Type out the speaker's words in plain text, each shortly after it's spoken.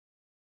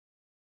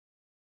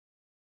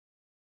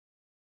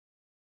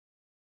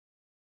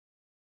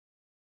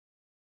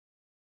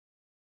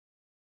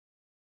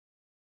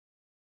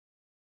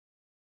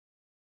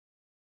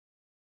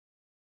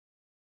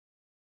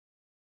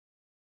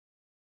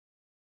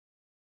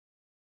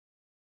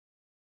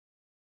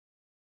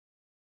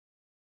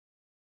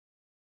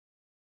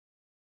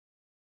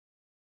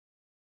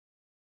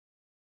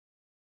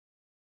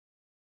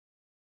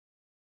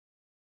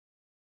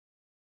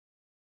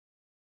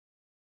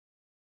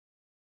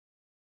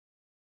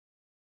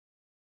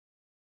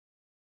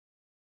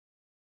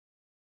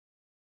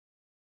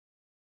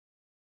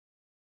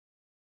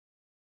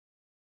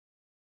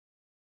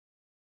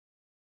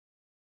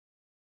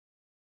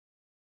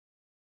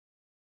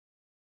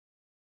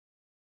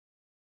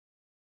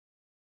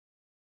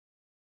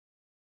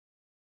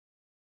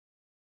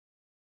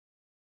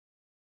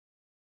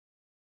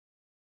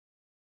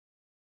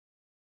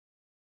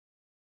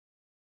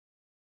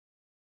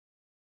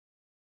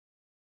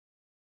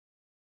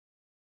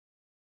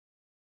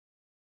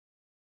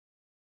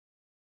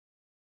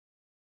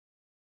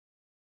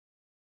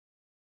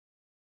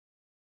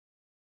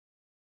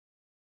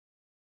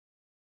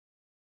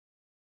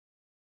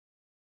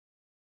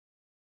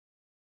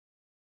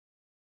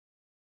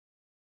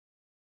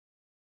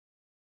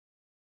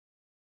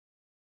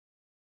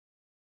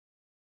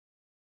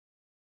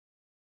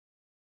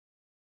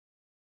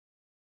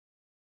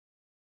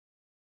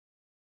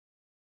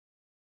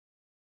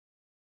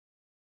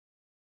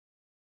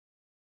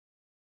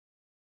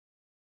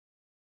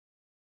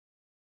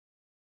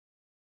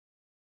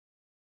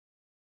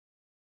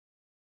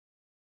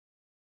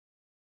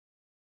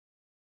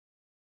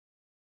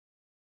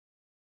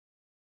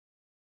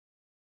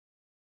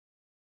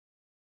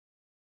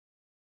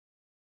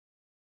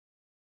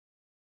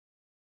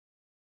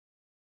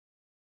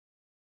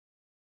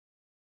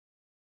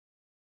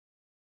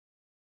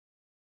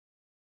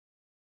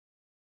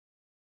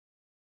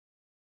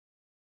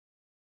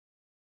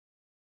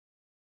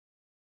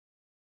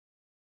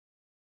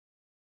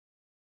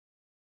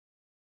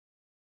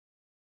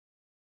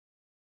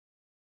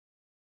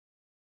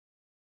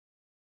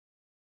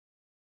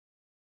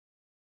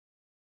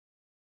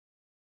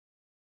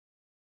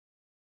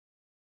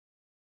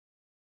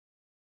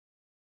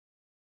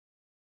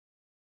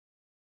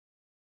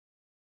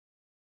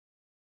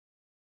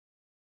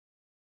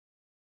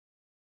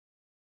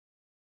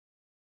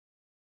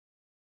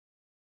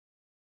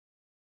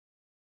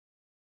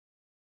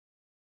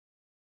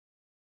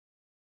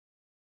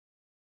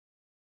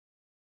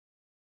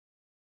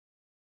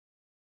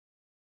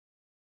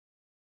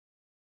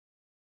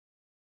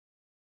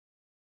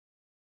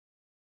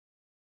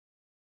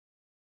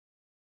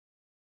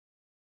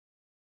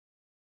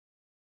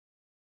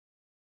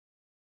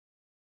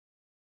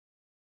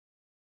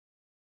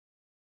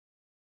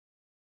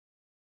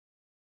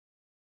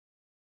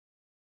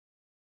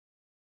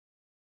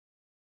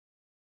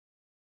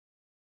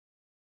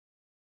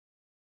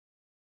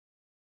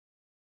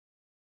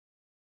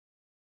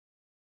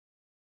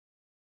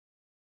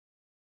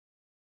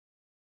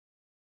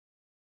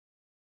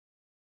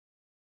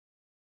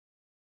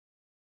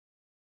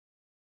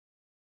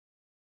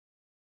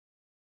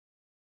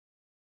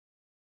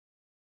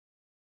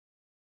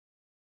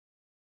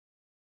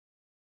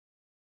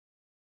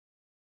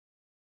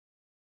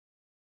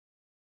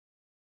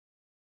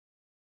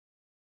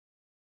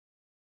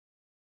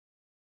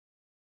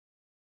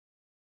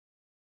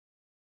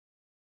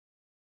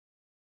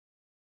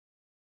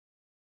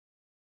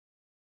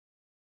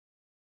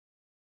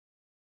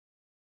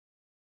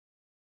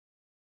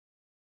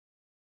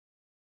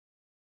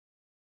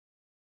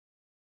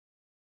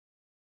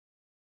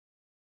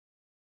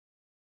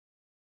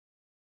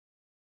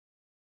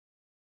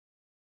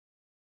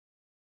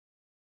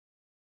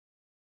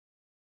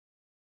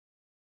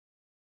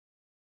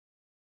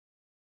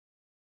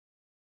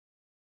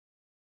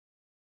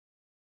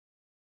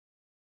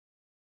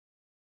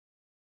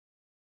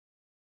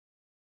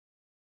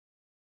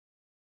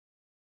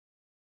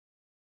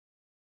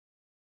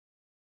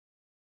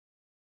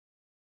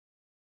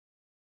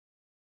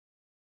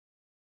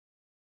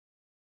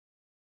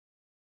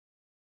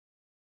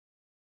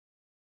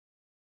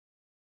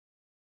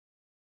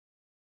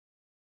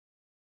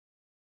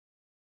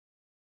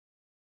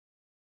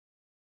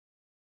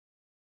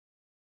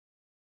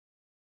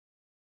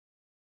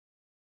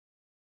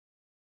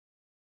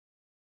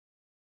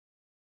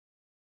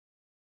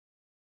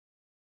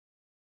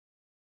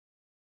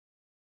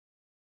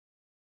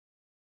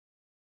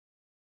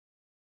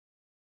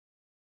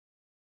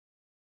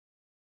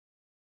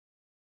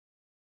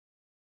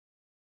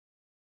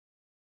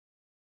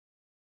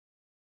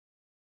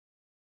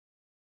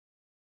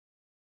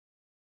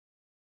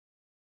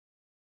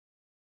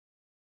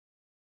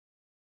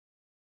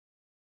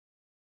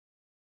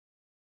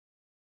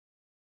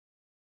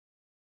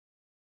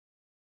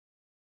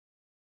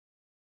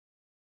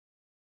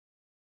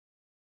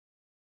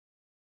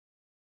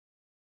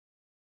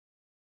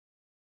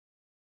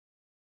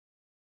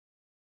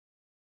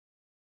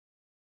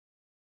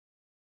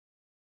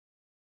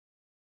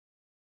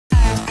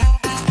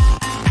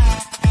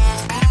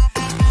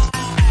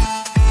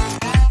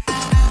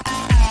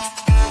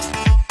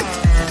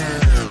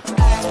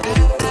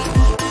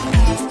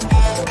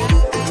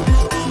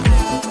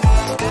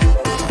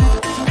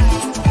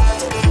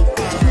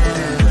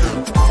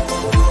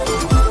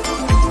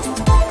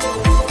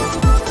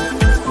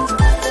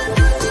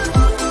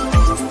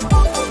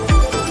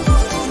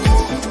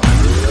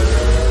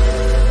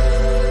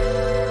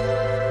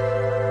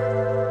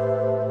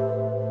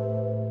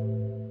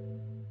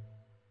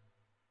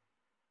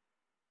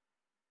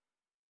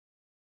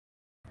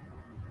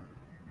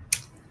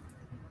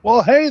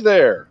Well, hey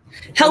there,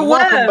 and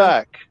welcome Hello.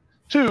 back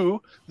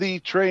to the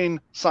Train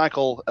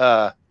Cycle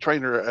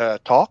Trainer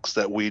talks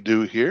that we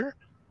do here.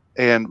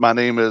 And my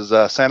name is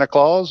Santa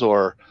Claus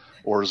or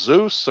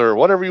Zeus or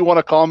whatever you want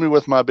to call me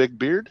with my big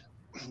beard,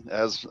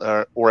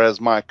 or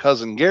as my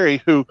cousin Gary,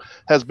 who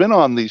has been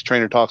on these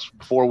trainer talks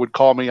before, would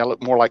call me. I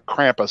look more like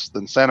Krampus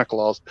than Santa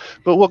Claus,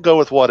 but we'll go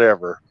with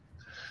whatever.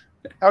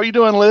 How are you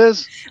doing,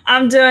 Liz?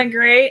 I'm doing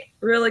great.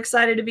 Real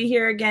excited to be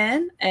here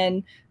again.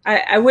 And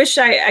I wish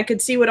I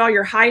could see what all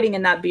you're hiding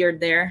in that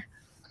beard there.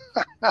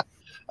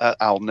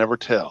 I'll never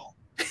tell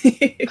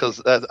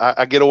because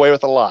I get away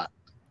with a lot.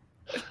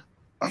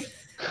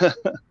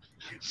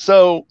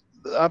 So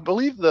I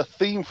believe the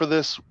theme for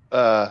this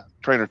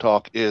trainer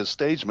talk is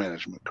stage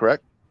management,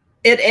 correct?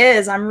 It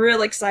is. I'm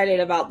real excited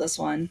about this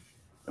one.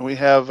 And we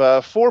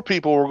have four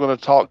people we're going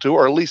to talk to,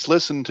 or at least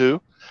listen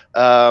to.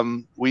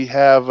 We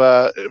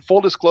have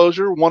full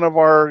disclosure. One of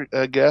our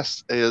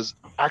guests is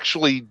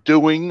actually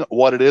doing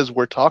what it is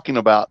we're talking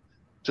about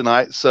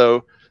tonight.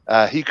 So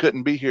he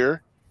couldn't be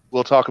here.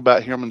 We'll talk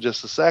about him in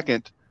just a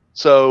second.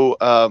 So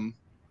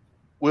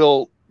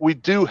we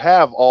do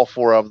have all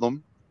four of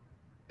them,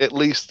 at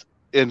least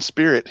in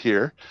spirit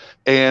here.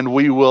 And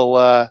we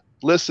will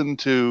listen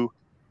to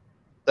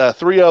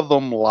three of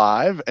them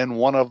live and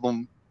one of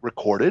them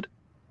recorded.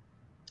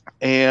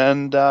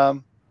 And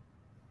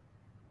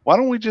why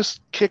don't we just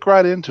kick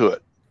right into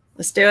it?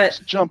 Let's do it.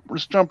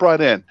 Let's jump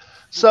right in.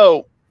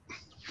 So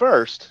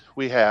first,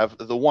 we have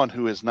the one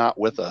who is not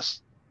with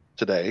us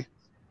today.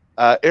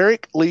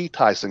 Eric Lee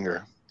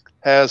Tysinger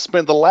has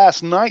spent the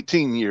last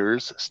 19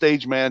 years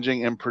stage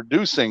managing and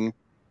producing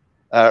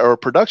or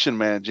production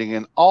managing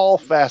in all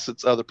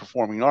facets of the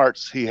performing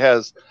arts. He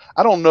has,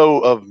 I don't know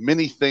of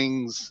many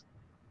things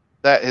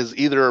that is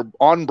either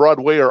on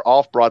Broadway or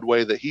off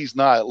Broadway that he's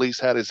not at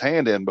least had his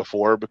hand in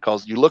before,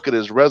 because you look at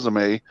his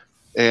resume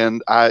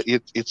and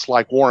it's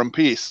like War and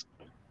Peace.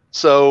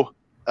 So,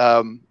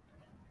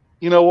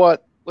 you know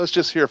what? Let's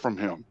just hear from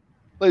him.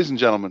 Ladies and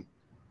gentlemen,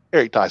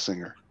 Eric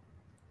Tysinger.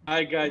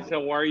 Hi, guys.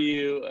 How are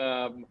you?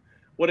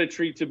 What a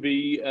treat to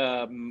be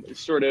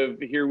sort of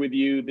here with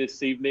you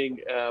this evening.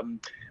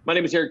 My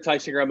name is Eric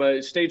Tysinger. I'm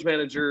a stage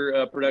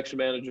manager, production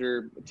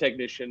manager,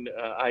 technician.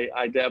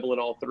 I dabble in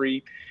all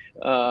three.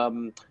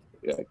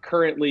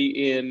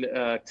 Currently in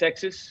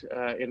Texas,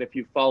 and if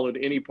you followed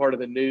any part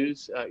of the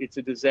news, it's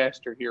a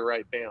disaster here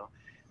right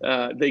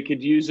now. They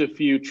could use a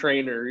few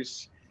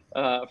trainers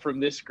from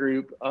this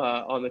group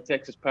on the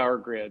Texas power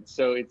grid.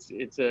 So it's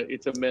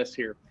a mess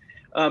here.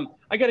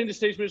 I got into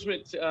stage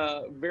management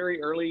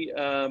very early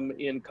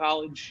in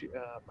college.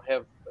 I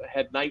have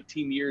had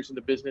 19 years in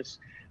the business.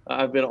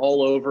 I've been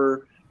all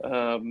over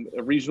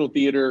regional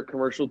theater,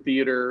 commercial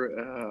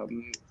theater,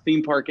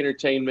 theme park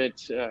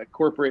entertainment,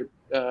 corporate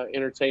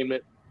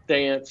entertainment,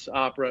 dance,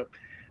 opera.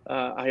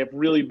 I have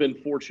really been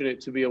fortunate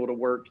to be able to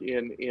work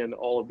in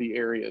all of the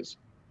areas.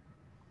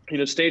 You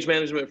know, stage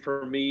management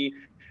for me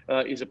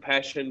is a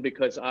passion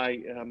because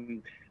I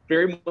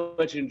very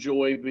much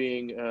enjoy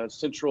being a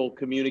central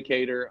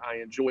communicator. I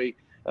enjoy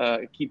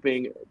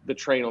keeping the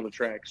train on the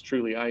tracks.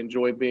 Truly, I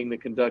enjoy being the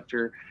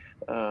conductor,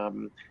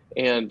 and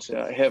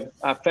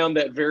I found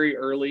that very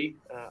early.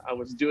 I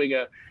was doing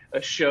a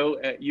show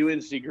at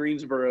UNC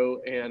Greensboro,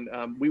 and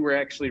we were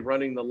actually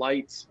running the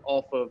lights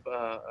off of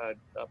a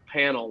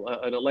panel,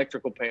 an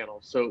electrical panel.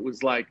 So it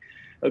was like,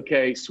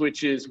 okay,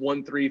 switches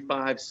 1, 3,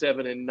 5,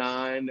 7, and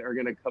 9 are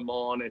going to come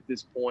on at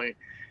this point,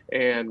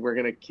 and we're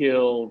going to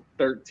kill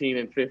 13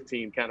 and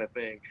 15 kind of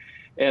thing.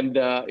 And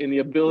in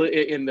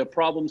the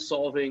problem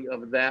solving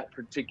of that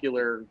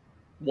particular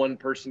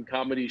one-person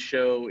comedy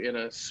show in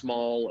a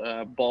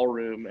small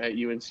ballroom at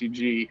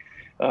UNCG,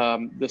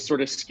 the sort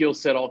of skill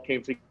set all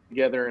came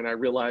together, and I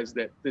realized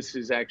that this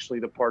is actually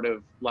the part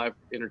of live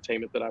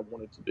entertainment that I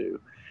wanted to do.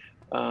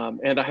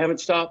 And I haven't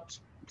stopped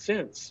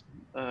since.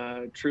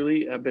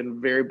 Truly, I've been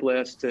very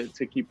blessed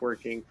to keep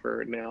working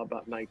for now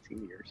about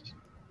 19 years.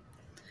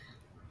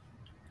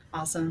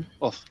 Awesome.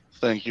 Well,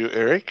 thank you,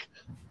 Eric.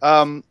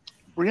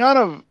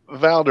 Brianna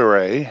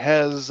Valderay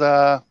has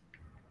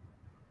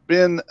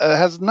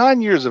has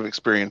 9 years of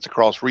experience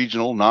across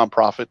regional,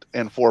 nonprofit,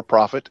 and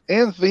for-profit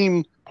and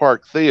theme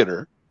park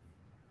theater.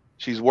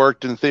 She's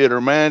worked in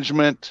theater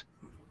management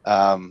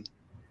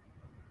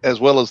as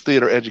well as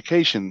theater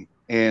education,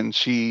 and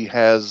she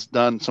has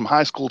done some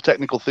high school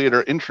technical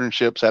theater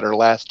internships at her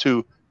last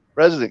two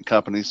resident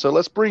companies. So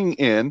let's bring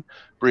in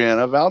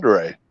Brianna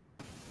Valderay.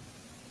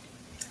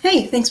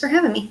 Hey, thanks for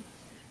having me.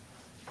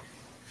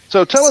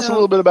 So tell us a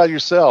little bit about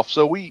yourself.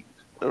 So you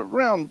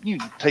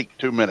take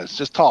 2 minutes,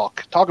 just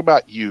talk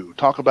about you,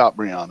 talk about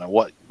Brianna,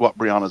 what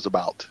Brianna's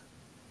about.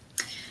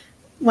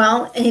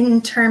 Well,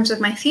 in terms of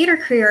my theater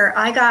career,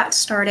 I got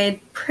started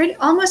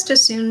almost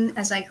as soon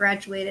as I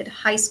graduated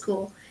high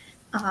school.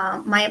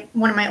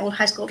 One of my old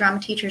high school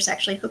drama teachers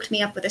actually hooked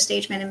me up with a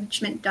stage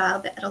management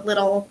job at a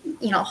little,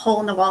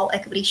 hole in the wall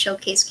equity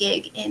showcase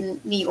gig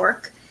in New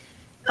York.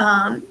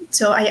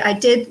 So I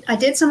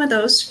did some of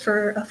those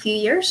for a few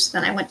years.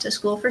 Then I went to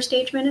school for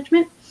stage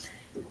management.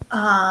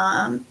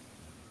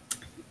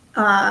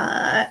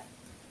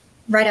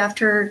 right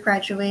after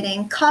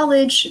graduating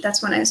college,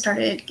 that's when I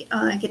started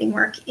getting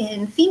work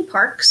in theme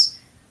parks.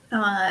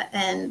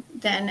 And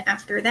then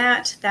after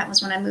that, that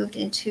was when I moved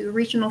into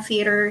regional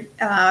theater.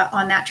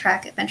 On that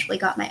track, eventually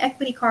got my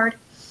equity card.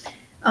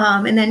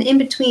 And then in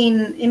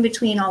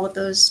between all of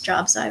those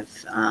jobs,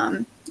 I've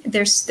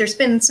there's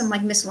been some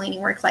like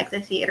miscellaneous work, like the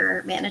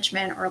theater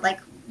management or like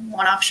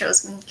one-off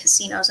shows in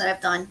casinos that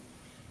I've done.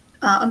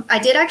 I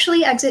did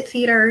actually exit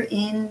theater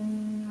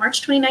in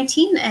March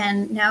 2019,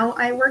 and now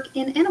I work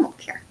in animal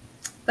care.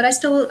 But I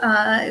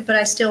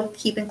still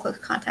keep in close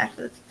contact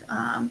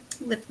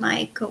with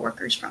my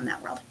coworkers from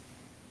that world.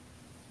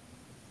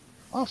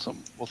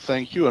 Awesome. Well,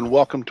 thank you, and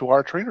welcome to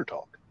our Trainer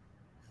Talk.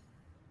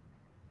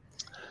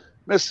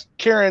 Miss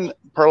Karen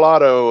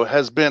Perlato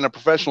has been a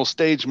professional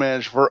stage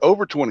manager for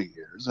over 20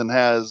 years and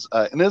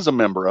is a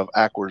member of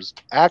Actors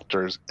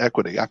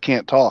Equity. I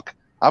can't talk.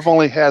 I've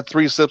only had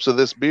 3 sips of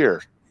this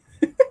beer.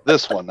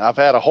 This one. I've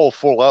had a whole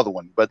full other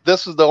one, but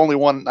this is the only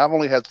one. I've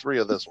only had 3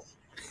 of this one.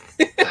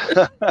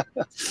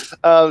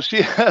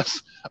 She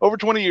has over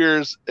 20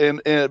 years in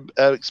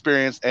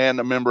experience and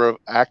a member of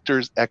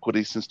Actors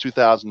Equity since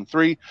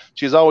 2003.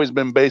 She's always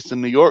been based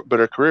in New York, but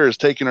her career has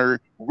taken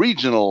her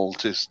regional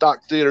to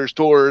stock theaters,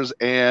 tours,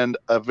 and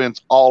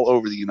events all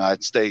over the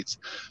United States.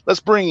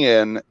 Let's bring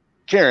in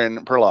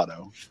Karen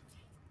Perlato.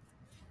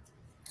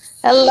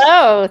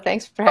 Hello.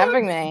 Thanks for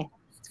having me.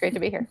 It's great to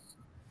be here.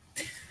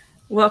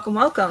 Welcome,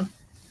 welcome.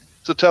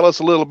 So tell us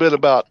a little bit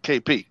about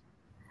KP.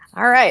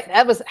 All right,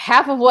 that was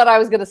half of what I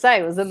was going to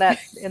say. Was in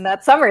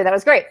that summary. That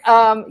was great.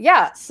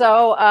 Yeah.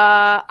 So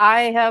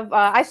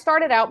I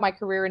started out my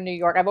career in New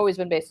York. I've always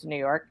been based in New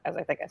York, as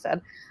I think I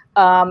said.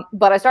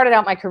 But I started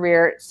out my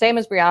career same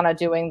as Brianna,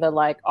 doing the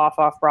like off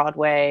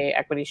Broadway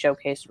equity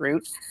showcase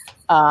route.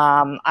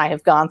 I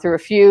have gone through a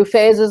few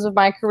phases of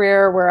my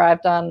career where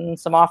I've done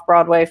some off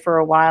Broadway for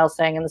a while,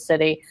 staying in the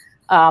city.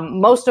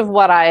 Most of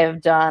what I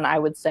have done, I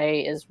would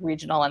say, is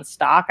regional and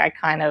stock. I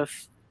kind of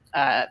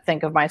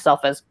think of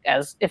myself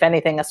as, if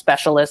anything, a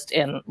specialist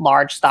in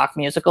large stock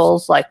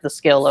musicals, like the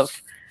skill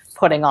of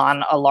putting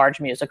on a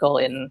large musical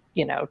in,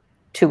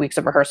 2 weeks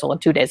of rehearsal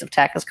and 2 days of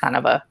tech is kind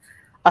of a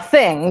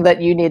thing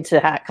that you need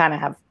to kind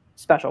of have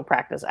special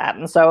practice at.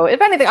 And so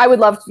if anything, I'd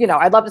love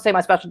to say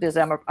my specialty is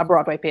I'm a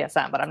Broadway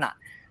PSM, but I'm not.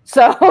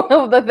 So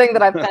the thing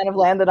that I've kind of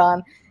landed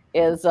on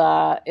is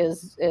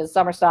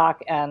summer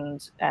stock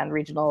and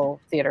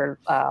regional theater,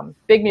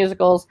 big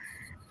musicals.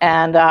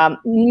 And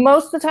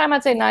most of the time,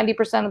 I'd say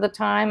 90% of the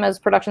time as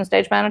production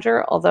stage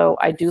manager, although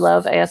I do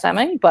love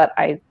ASMing, but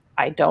I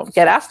don't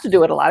get asked to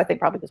do it a lot. I think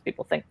probably because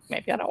people think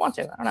maybe I don't want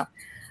to. I don't know.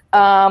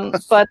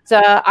 But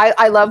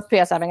I love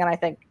PSMing, and I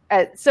think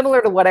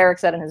similar to what Eric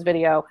said in his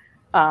video,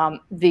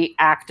 the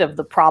act of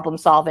the problem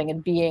solving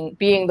and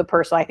being the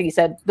person, I think he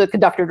said the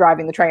conductor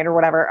driving the train or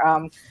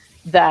whatever,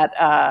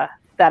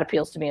 that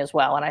appeals to me as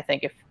well. And I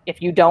think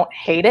if you don't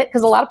hate it,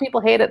 because a lot of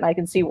people hate it, and I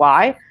can see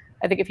why.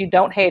 I think if you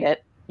don't hate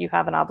it, you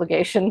have an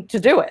obligation to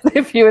do it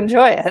if you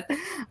enjoy it.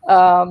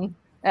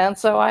 And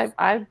so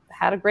I've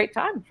had a great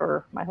time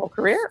for my whole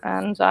career,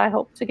 and I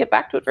hope to get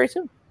back to it very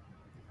soon.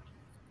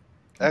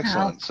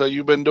 Excellent. So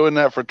you've been doing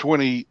that for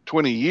 20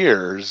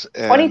 years.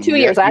 22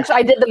 years. Actually,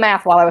 I did the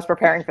math while I was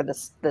preparing for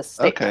this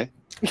statement. Okay.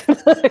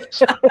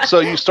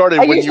 So you started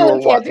when you were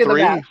what,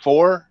 3,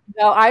 4?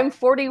 No, I'm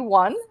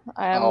 41.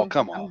 Oh,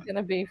 come on. I'm going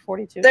to be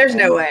 42. There's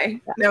no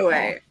way. No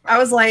way. I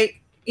was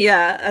like,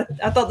 yeah,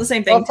 I thought the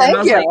same thing. Well,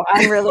 thank you.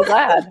 I'm really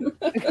glad.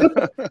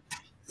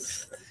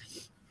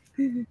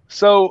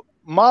 So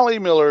Molly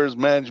Miller's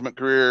management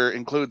career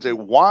includes a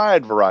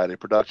wide variety of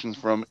productions,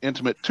 from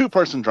intimate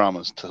 2-person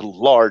dramas to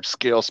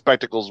large-scale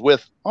spectacles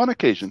with, on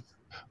occasion,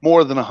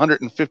 more than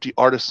 150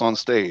 artists on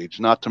stage,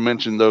 not to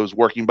mention those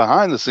working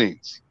behind the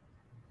scenes.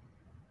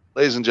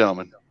 Ladies and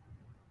gentlemen,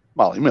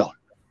 Molly Miller.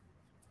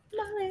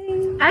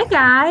 Hi,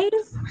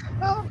 guys.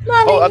 Oh,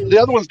 the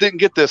other ones didn't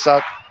get this.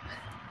 I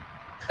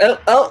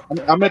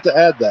meant to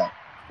add that.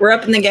 We're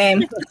up in the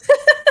game.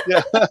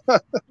 Yeah.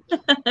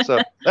 So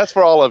that's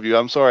for all of you.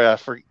 I'm sorry, I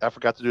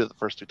forgot to do it the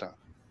first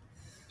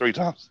 3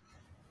 times.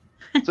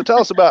 So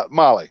tell us about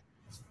Molly.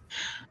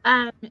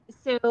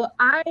 So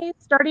I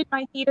started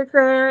my theater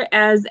career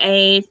as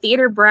a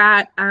theater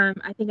brat.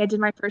 I think I did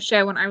my first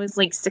show when I was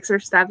like 6 or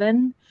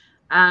 7.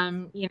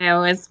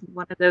 As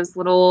one of those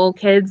little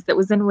kids that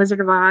was in Wizard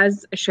of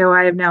Oz, a show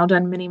I have now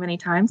done many, many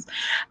times.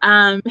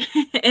 And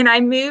I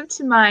moved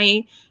to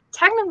my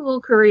technical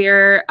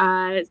career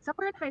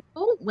somewhere in high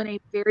school when a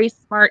very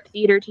smart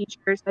theater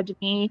teacher said to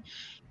me,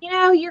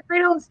 you're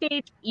great on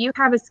stage. You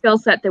have a skill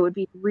set that would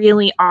be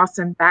really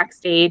awesome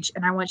backstage,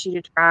 and I want you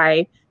to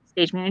try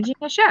stage managing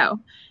a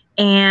show.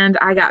 And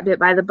I got bit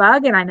by the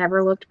bug, and I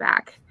never looked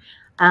back.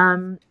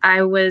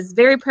 I was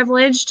very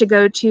privileged to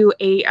go to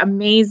an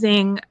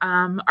amazing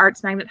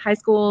arts magnet high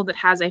school that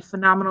has a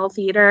phenomenal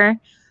theater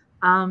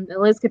that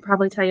Liz could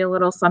probably tell you a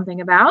little something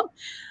about.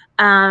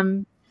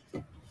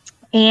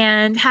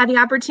 And had the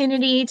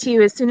opportunity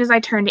to, as soon as I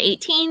turned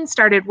 18,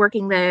 started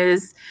working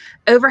those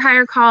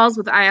overhire calls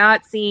with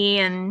IATSE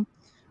and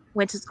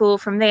went to school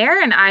from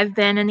there, and I've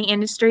been in the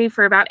industry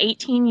for about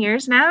 18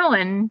 years now,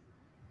 and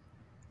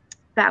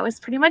that was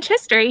pretty much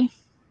history.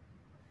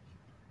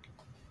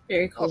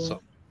 Very cool. Awesome.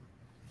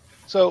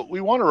 So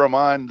we want to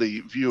remind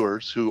the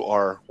viewers who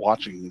are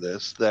watching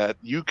this that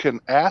you can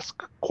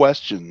ask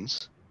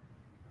questions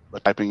by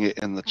typing it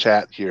in the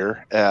chat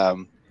here.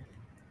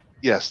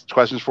 Yes,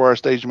 questions for our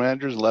stage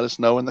managers, let us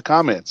know in the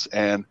comments,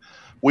 and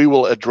we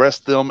will address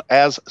them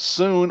as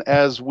soon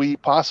as we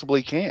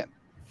possibly can.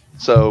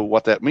 So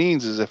what that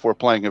means is if we're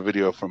playing a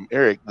video from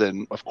Eric,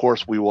 then of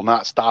course we will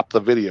not stop the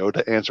video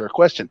to answer a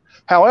question.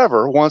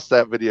 However, once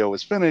that video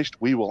is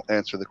finished, we will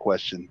answer the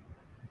question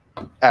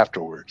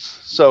afterwards.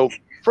 So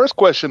first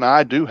question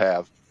I do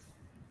have,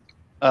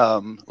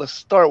 let's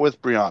start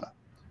with Brianna.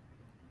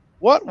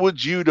 What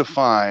would you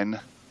define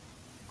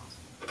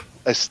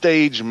a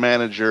stage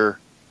manager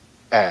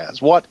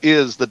as? What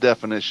is the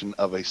definition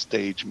of a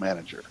stage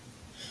manager?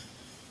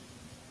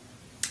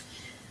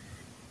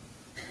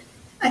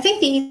 I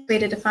think the easiest way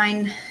to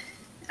define,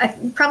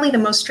 probably the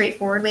most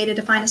straightforward way to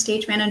define a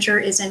stage manager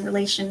is in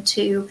relation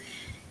to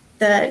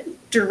the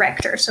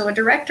director. So a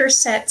director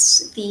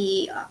sets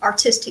the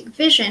artistic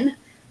vision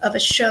of a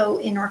show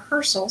in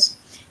rehearsals,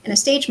 and a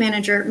stage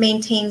manager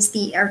maintains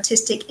the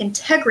artistic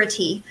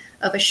integrity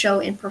of a show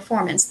in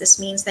performance. This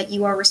means that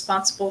you are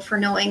responsible for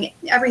knowing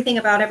everything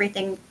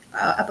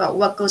about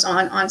what goes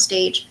on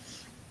stage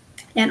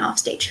and off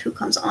stage. Who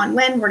comes on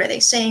when, what are they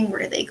saying,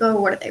 where do they go,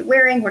 what are they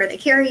wearing, what are they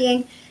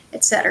carrying,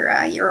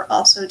 etc. You're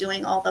also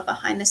doing all the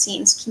behind the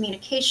scenes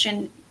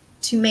communication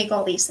to make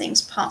all these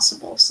things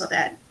possible, so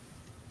that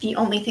the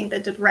only thing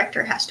that the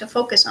director has to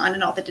focus on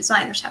and all the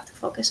designers have to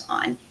focus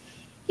on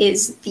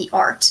is the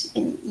art,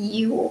 and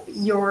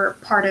your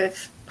part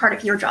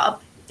of your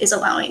job is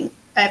allowing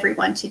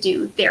everyone to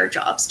do their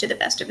jobs to the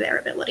best of their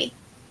ability.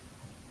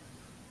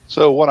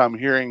 So what I'm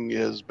hearing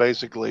is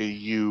basically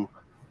you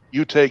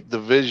take the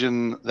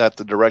vision that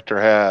the director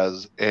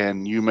has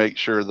and you make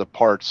sure the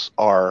parts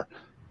are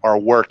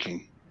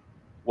working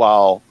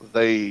while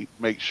they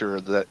make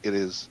sure that it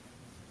is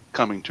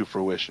coming to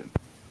fruition.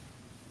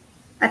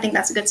 I think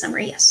that's a good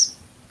summary, yes.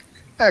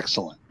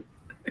 Excellent.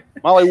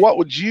 Molly, what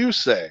would you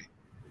say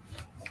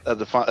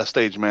a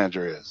stage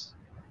manager is?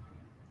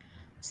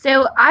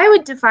 So I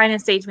would define a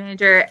stage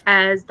manager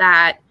as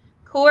that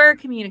core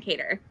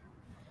communicator.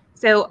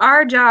 So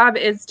our job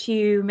is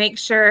to make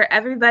sure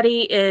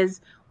everybody is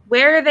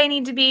where they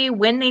need to be,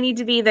 when they need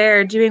to be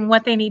there, doing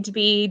what they need to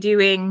be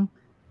doing,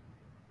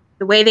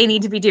 the way they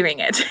need to be doing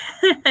it.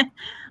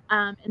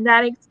 And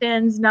that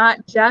extends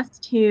not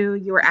just to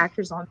your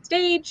actors on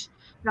stage,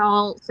 it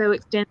also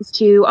extends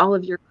to all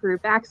of your crew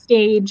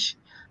backstage,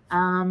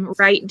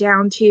 right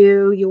down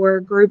to your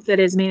group that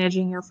is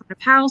managing your front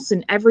of house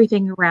and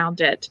everything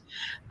around it.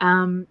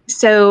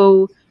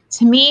 So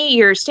to me,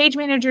 your stage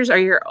managers are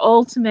your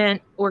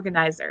ultimate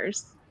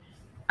organizers.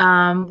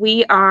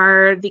 We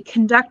are the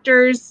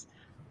conductors,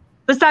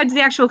 besides the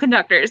actual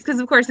conductors,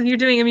 because of course, if you're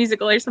doing a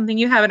musical or something,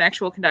 you have an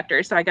actual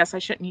conductor. So I guess I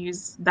shouldn't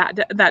use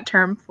that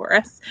term for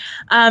us.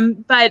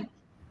 But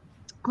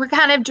we're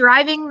kind of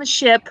driving the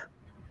ship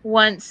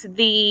once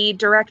the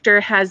director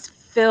has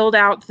filled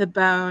out the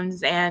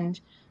bones and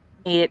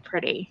made it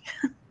pretty.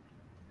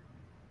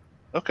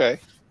 Okay.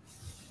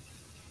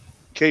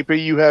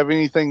 KP, you have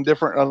anything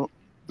different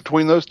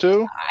between those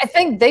two? I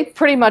think they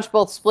pretty much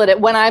both split it.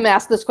 When I'm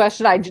asked this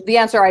question, the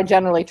answer I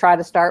generally try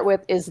to start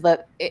with is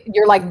that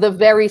you're like the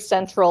very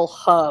central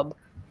hub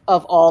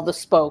of all the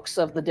spokes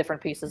of the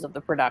different pieces of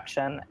the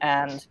production.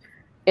 And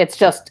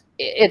it's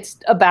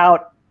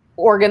about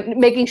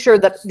making sure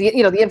that the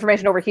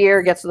information over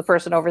here gets to the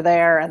person over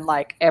there, and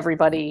like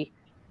everybody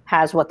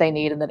has what they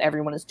need, and that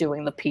everyone is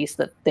doing the piece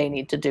that they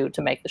need to do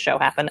to make the show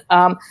happen.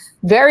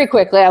 Very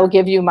quickly, I will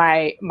give you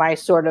my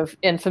sort of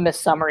infamous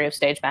summary of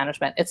stage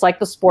management. It's like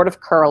the sport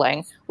of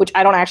curling, which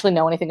I don't actually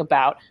know anything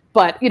about,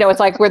 but it's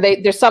like where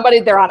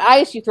they're on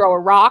ice, you throw a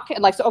rock,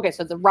 and like, so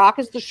the rock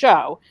is the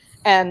show,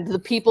 and the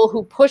people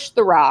who push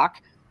the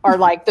rock are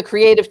like the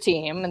creative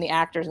team and the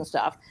actors and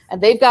stuff,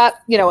 and they've got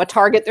a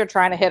target they're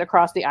trying to hit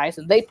across the ice,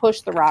 and they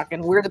push the rock,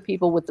 and we're the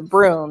people with the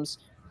brooms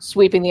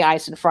sweeping the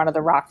ice in front of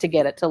the rock to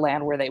get it to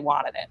land where they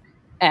wanted it.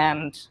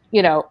 And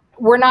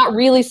we're not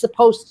really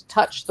supposed to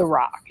touch the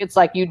rock. It's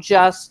like you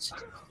just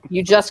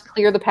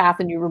clear the path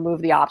and you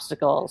remove the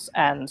obstacles,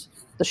 and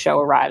the show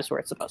arrives where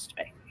it's supposed to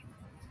be.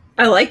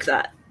 I like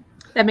that.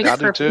 That makes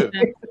perfect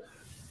sense.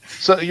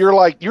 So you're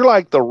like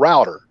the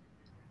router.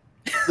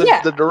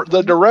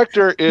 The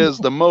director is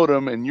the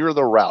modem and you're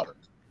the router.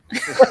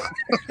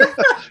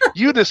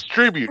 You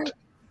distribute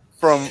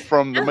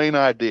from the main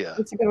idea.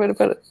 That's a good way to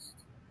put it.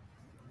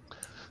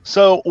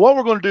 So what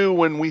we're going to do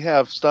when we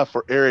have stuff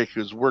for Eric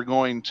is we're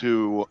going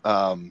to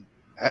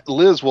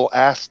Liz will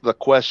ask the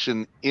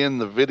question in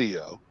the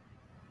video.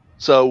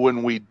 So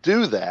when we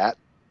do that,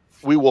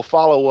 we will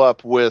follow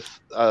up with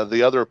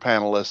the other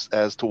panelists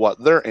as to what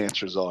their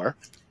answers are.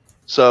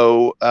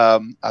 So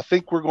I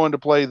think we're going to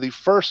play the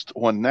first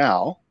one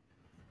now.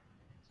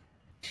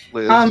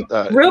 Liz,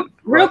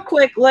 real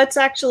quick, let's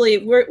actually,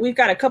 we've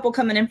got a couple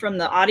coming in from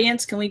the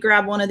audience. Can we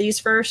grab one of these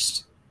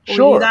first?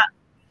 Sure.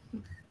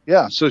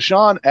 Yeah. So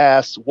Sean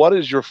asks, what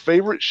is your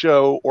favorite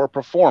show or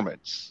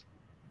performance?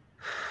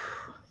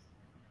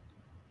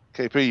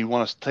 KP, you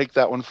want us to take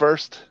that one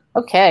first?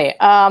 Okay.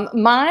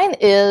 Mine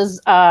is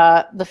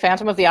The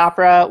Phantom of the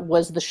Opera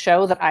was the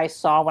show that I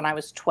saw when I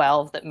was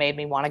 12 that made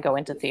me want to go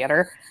into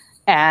theater.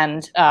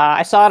 And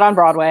I saw it on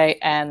Broadway,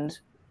 and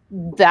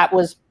that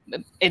was,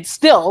 it's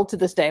still to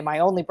this day my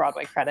only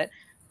Broadway credit.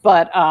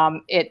 But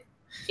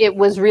it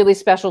was really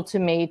special to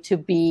me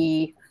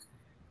to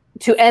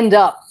end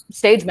up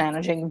stage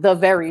managing the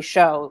very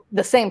show,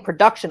 the same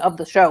production of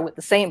the show with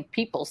the same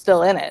people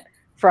still in it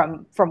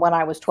from when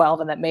I was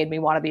 12, and that made me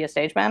want to be a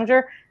stage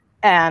manager.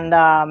 And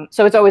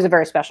so it's always a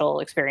very special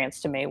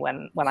experience to me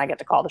when I get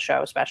to call the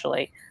show,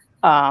 especially.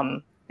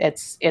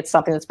 It's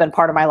something that's been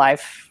part of my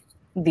life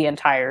the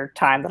entire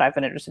time that I've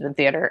been interested in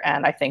theater.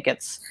 And I think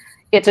it's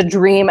a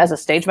dream as a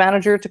stage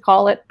manager to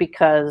call it,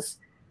 because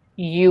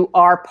you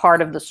are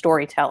part of the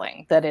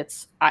storytelling. That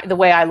the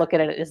way I look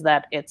at it is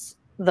that it's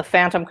the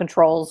Phantom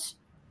controls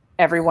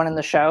everyone in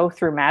the show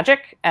through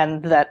magic,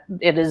 and that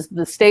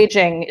the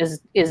staging is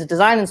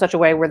designed in such a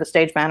way where the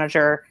stage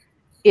manager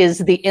is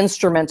the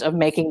instrument of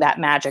making that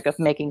magic, of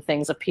making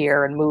things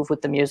appear and move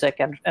with the music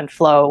and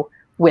flow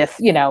with,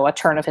 a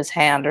turn of his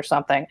hand or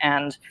something.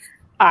 And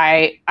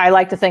I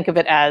like to think of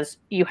it as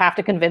you have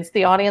to convince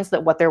the audience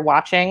that what they're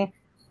watching,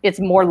 it's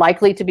more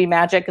likely to be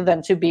magic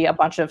than to be a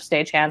bunch of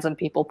stagehands and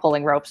people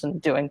pulling ropes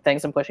and doing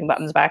things and pushing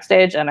buttons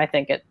backstage. And I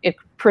think it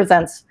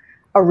presents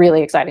a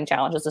really exciting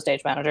challenge as a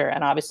stage manager.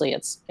 And obviously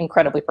it's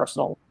incredibly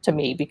personal to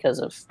me because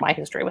of my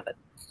history with it.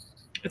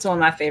 It's one of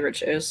my favorite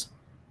shows.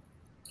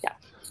 Yeah.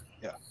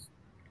 Yeah.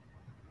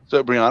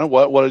 So Brianna,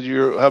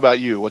 how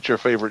about you? What's your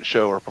favorite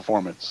show or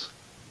performance?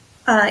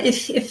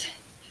 If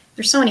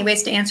there's so many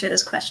ways to answer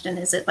this question,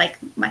 is it like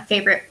my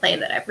favorite play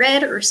that I've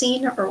read or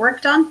seen or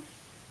worked on?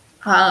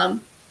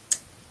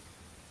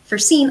 For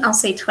scene, I'll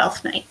say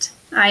Twelfth Night.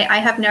 I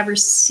have never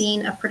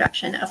seen a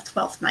production of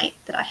Twelfth Night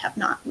that I have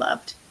not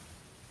loved.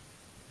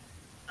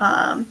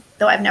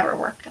 Though I've never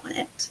worked on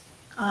it.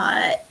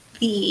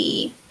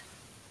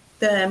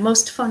 The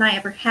most fun I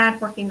ever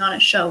had working on a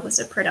show was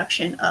a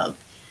production of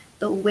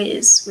The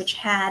Wiz, which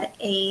had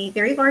a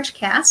very large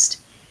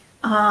cast,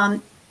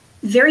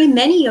 very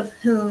many of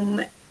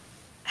whom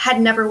had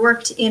never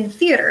worked in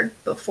theater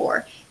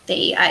before.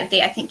 They I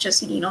think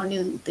just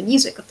knew the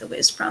music of The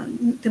Wiz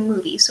from the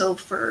movie. So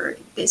for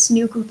this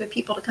new group of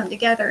people to come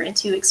together and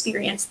to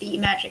experience the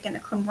magic and the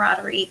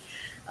camaraderie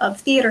of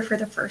theater for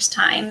the first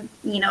time,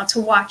 to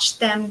watch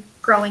them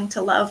growing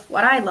to love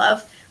what I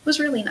love was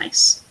really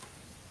nice.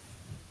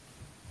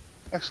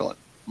 Excellent.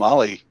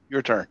 Molly,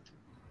 your turn.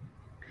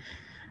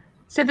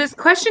 So this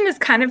question is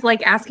kind of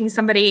like asking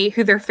somebody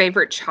who their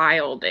favorite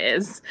child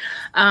is.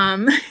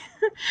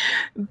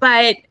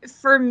 But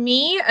for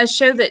me, a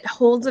show that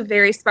holds a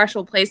very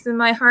special place in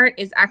my heart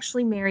is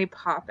actually Mary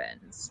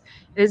Poppins.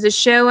 It is a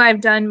show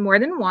I've done more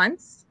than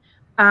once.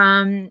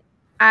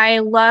 I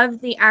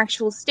love the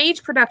actual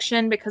stage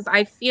production because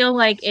I feel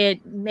like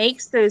it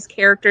makes those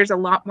characters a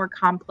lot more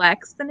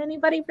complex than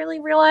anybody really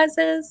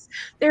realizes.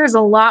 There's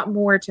a lot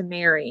more to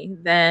Mary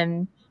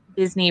than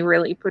Disney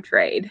really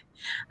portrayed.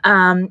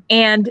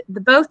 And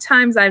both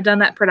times I've done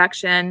that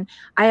production,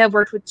 I have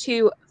worked with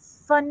two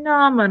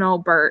phenomenal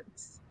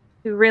Berts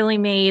who really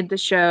made the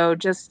show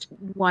just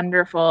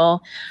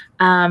wonderful.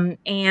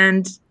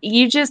 And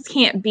you just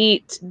can't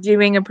beat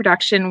doing a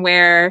production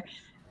where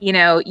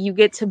you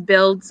get to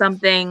build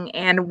something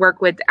and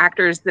work with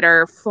actors that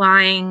are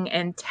flying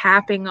and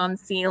tapping on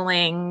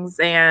ceilings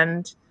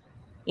and,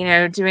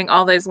 doing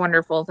all those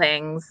wonderful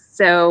things.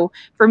 So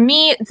for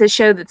me, it's a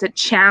show that's a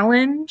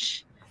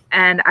challenge,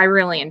 and I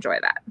really enjoy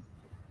that.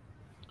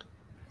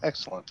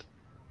 Excellent.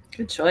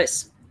 Good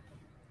choice.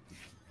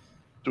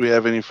 Do we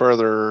have any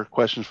further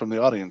questions from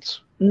the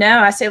audience? No,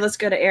 I say let's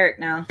go to Eric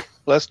now.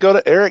 Let's go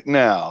to Eric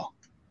now.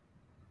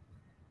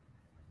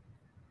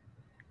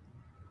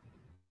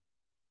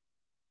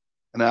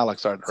 And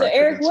Alex, our director. So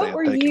Eric, what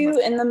were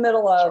you in the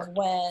middle of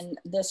when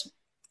this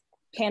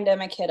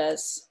pandemic hit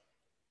us?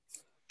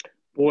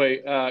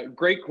 Boy,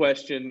 great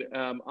question.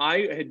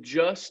 I had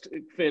just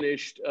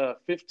finished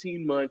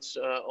 15 months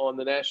on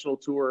the national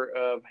tour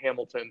of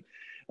Hamilton.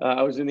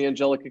 I was in the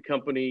Angelica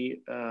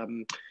Company.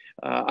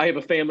 I have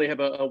a family, I have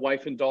a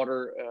wife and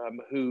daughter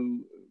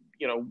who,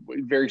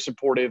 very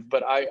supportive,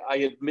 but I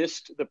had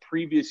missed the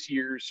previous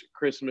year's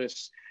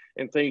Christmas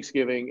and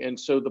Thanksgiving. And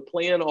so the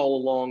plan all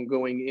along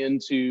going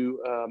into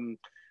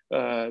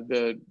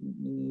the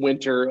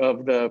winter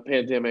of the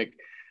pandemic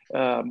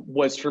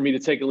was for me to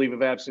take a leave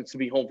of absence to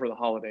be home for the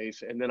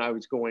holidays. And then I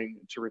was going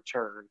to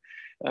return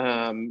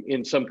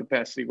in some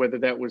capacity, whether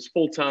that was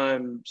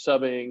full-time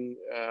subbing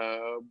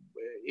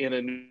in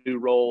a new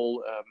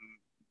role,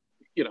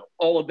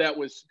 all of that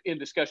was in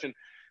discussion.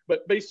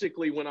 But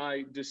basically when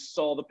I just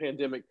saw the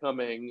pandemic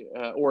coming,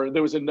 or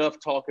there was enough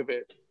talk of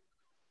it,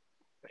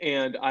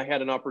 and I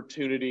had an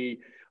opportunity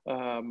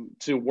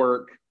to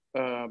work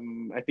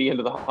at the end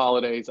of the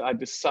holidays, I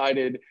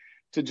decided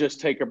to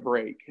just take a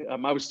break.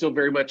 I was still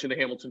very much in the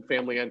Hamilton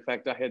family. In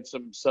fact, I had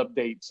some sub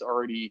dates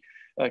already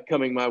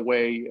coming my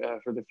way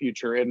for the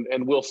future,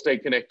 and we'll stay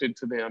connected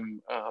to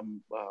them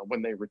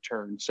when they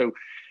return. So,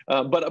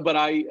 but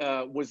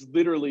I was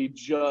literally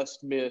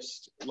just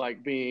missed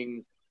like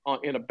being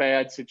in a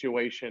bad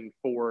situation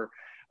for,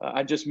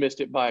 I just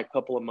missed it by a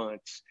couple of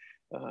months.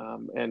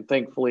 And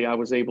thankfully, I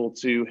was able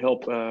to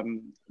help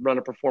run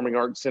a performing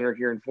arts center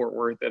here in Fort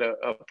Worth at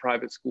a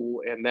private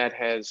school, and that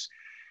has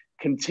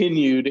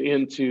continued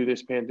into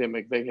this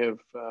pandemic. They have,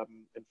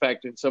 in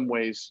fact, in some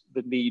ways,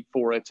 the need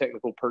for a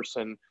technical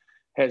person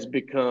has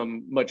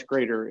become much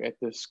greater at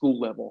the school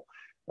level.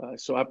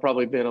 So I've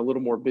probably been a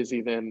little more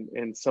busy than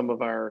in some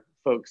of our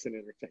folks in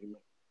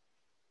entertainment.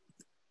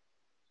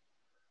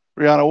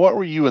 Brianna, what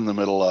were you in the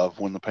middle of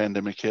when the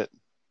pandemic hit?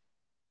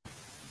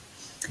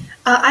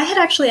 I had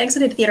actually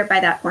exited theater by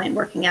that point,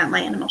 working at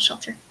my animal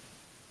shelter.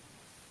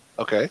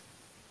 Okay.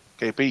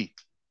 KP.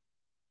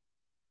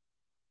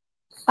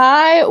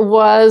 I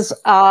was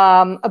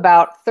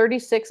about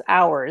 36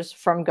 hours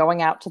from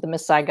going out to the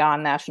Miss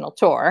Saigon national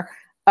tour.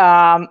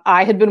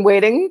 I had been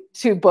waiting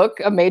to book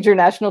a major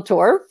national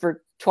tour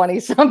for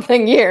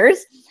 20-something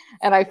years,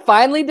 and I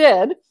finally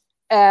did.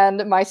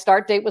 And my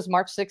start date was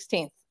March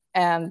 16th,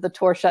 and the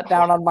tour shut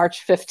down on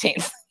March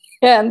 15th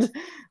and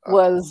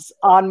was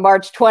on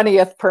March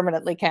 20th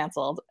permanently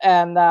canceled.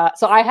 And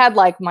so I had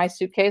like my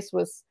suitcase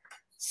was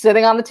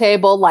sitting on the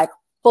table, like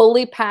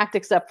fully packed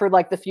except for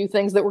like the few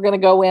things that were going to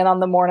go in on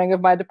the morning of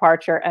my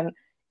departure. And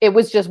it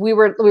was just, we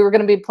were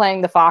going to be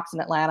playing the Fox in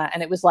Atlanta,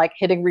 and it was like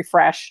hitting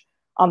refresh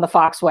on the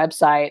Fox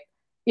website,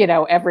 you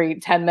know, every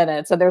 10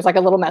 minutes. And there's like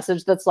a little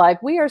message that's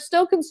like, we are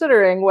still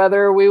considering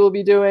whether we will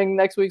be doing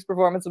next week's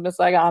performance of Miss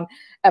Saigon.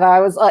 And I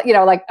was, you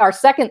know, like our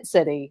second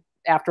city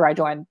after I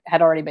joined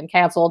had already been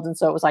canceled. And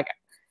so it was like,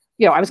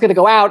 you know, I was going to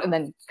go out and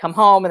then come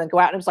home and then go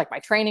out. And it was like my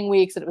training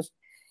weeks, and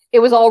it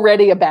was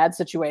already a bad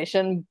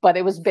situation, but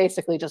it was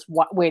basically just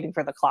waiting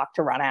for the clock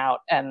to run out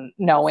and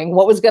knowing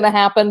what was going to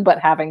happen, but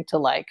having to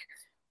like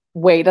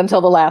wait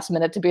until the last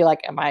minute to be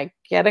like, am I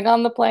getting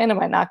on the plane? Am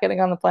I not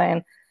getting on the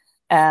plane?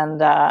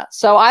 And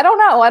so I don't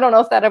know. I don't know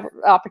if that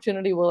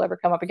opportunity will ever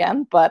come up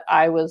again, but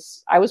I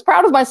was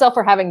proud of myself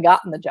for having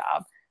gotten the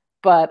job.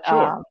 But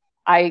Sure.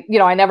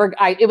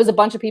 it was a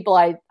bunch of people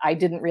I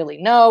didn't really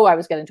know. I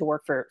was getting to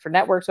work for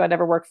networks who I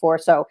never worked for.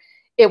 So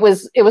it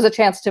was a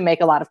chance to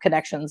make a lot of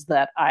connections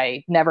that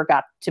I never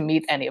got to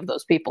meet any of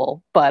those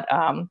people. But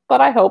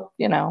I hope,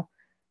 you know,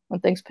 when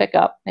things pick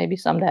up, maybe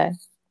someday.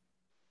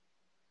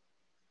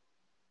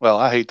 Well,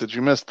 I hate that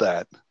you missed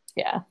that.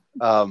 Yeah.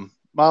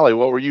 Molly,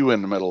 what were you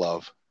in the middle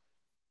of?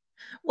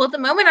 Well, at the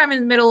moment, I'm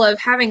in the middle of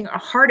having a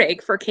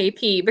heartache for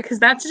KP because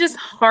that's just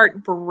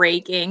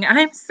heartbreaking.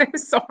 I'm so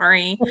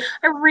sorry.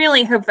 I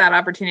really hope that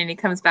opportunity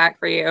comes back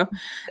for you.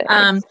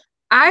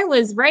 I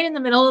was right in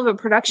the middle of a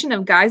production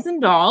of Guys and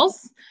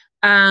Dolls.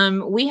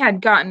 We had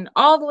gotten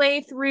all the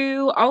way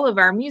through all of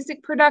our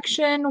music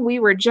production. We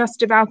were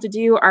just about to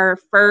do our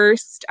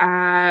first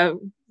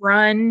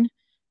run,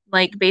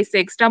 like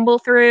basic stumble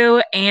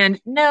through, and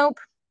nope.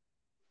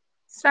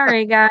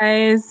 Sorry,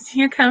 guys.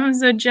 Here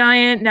comes a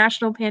giant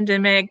national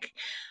pandemic.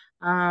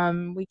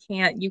 You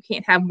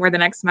can't have more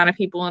than X amount of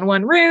people in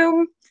one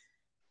room.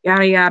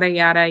 Yada, yada,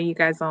 yada. You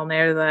guys all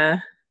know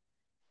the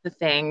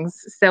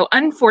things. So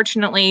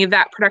unfortunately,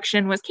 that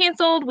production was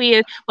canceled.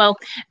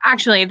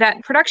 That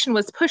production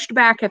was pushed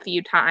back a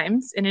few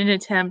times in an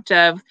attempt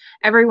of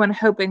everyone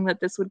hoping that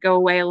this would go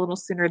away a little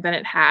sooner than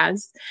it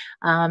has.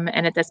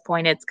 And at this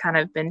point, it's kind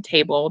of been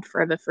tabled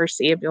for the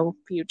foreseeable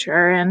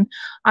future. And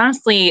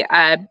honestly,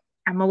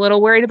 I'm a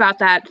little worried about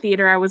that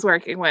theater I was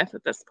working with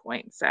at this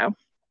point. So,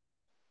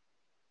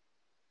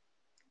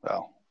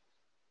 Well,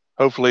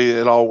 hopefully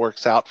it all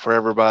works out for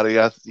everybody.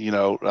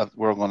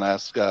 We're going to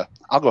ask,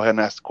 I'll go ahead and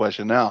ask the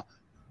question now.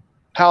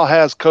 How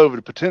has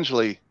COVID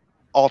potentially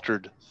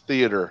altered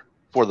theater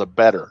for the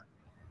better?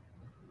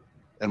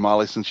 And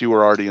Molly, since you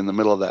were already in the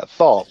middle of that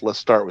thought, let's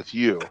start with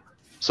you.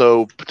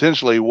 So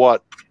potentially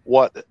what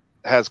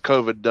has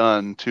COVID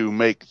done to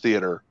make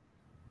theater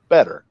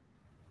better?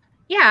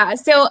 Yeah,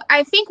 so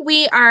I think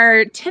we're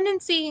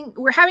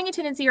having a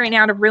tendency right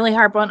now to really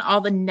harp on all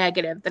the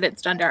negative that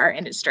it's done to our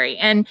industry,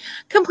 and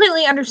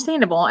completely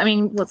understandable. I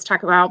mean, let's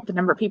talk about the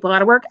number of people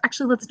out of work.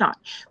 Actually, let's not.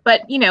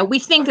 But, we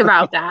think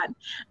about that.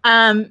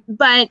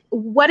 But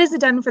what has it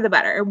done for the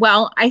better?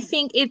 Well, I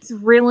think it's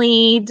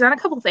really done a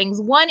couple things.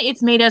 One,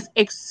 it's made us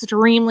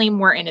extremely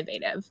more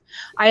innovative.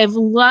 I have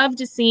loved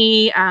to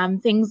see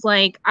things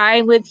like, I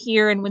live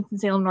here in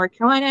Winston-Salem, North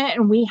Carolina,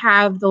 and we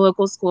have the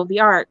local School of the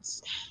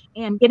Arts.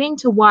 And getting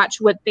to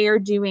watch what they're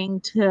doing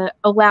to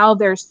allow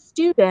their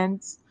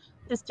students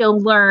to still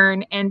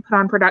learn and put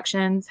on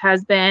productions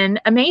has been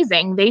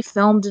amazing. They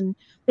filmed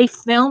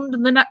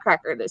The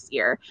Nutcracker this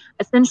year,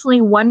 essentially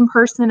one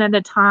person at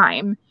a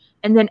time,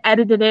 and then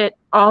edited it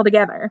all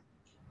together.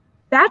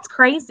 That's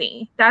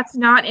crazy. That's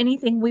not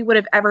anything we would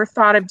have ever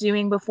thought of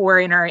doing before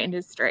in our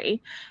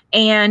industry.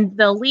 And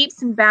the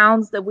leaps and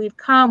bounds that we've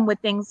come with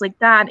things like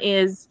that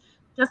is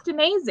just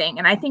amazing.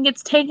 And I think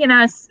it's taken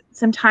us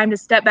some time to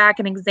step back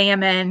and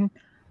examine,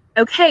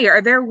 okay,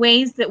 are there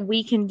ways that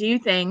we can do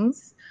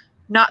things,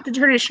 not the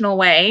traditional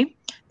way,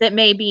 that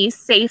may be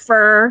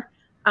safer,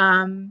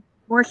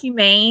 more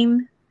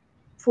humane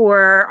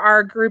for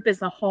our group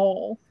as a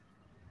whole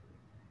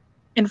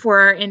and for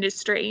our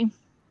industry?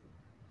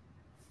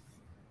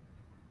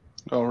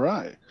 All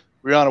right.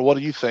 Brianna, what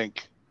do you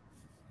think?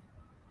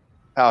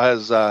 How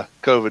has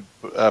COVID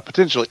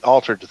potentially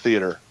altered the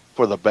theater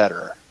for the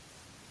better?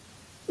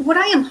 What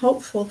I am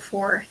hopeful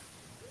for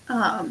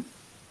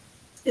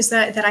is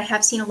that I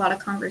have seen a lot of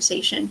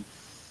conversation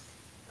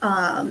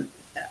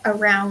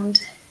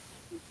around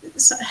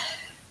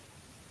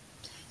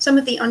some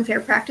of the unfair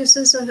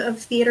practices of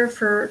theater.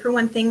 For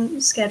one thing,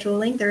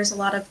 scheduling. There's a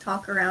lot of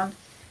talk around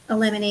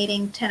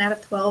eliminating 10 out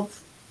of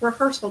 12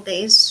 rehearsal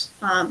days,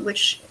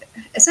 which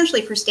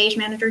essentially for stage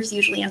managers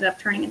usually ended up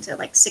turning into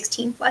like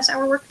 16 plus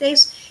hour work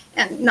days,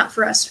 and not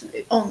for us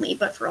only,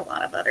 but for a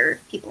lot of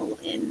other people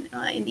in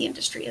the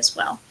industry as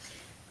well.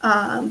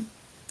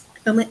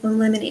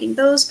 Eliminating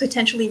those,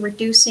 potentially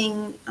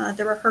reducing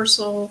the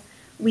rehearsal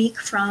week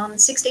from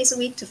 6 days a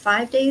week to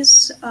 5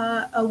 days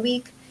a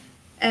week,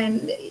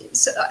 and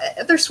so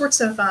other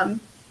sorts of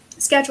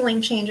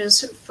scheduling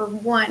changes, for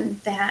one,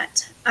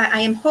 that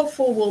I am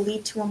hopeful will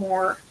lead to a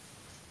more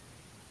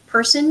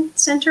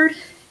person-centered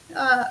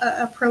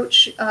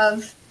approach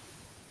of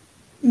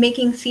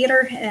making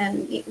theater,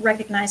 and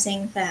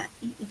recognizing that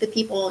the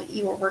people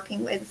you are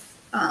working with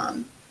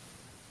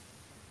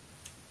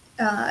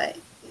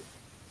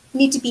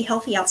need to be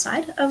healthy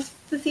outside of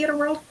the theater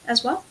world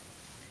as well.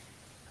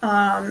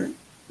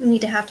 We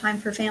need to have time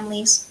for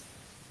families.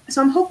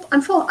 So I'm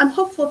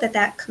hopeful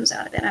that comes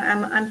out of it.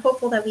 I'm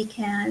hopeful that we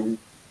can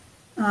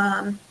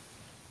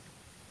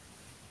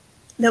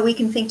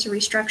think to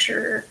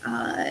restructure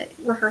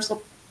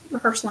rehearsal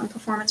and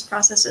performance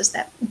processes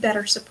that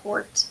better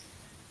support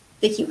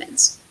the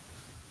humans.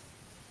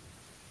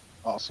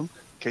 Awesome.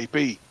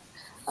 KP.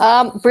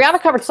 Brianna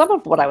covered some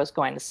of what I was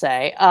going to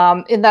say,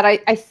 in that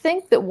I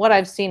think that what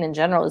I've seen in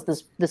general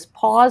is this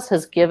pause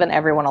has given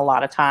everyone a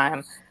lot of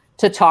time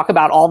to talk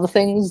about all the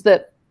things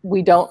that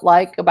we don't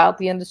like about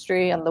the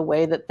industry and the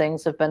way that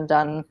things have been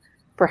done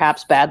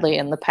perhaps badly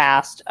in the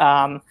past.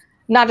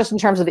 Not just in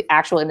terms of the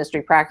actual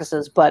industry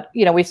practices, but,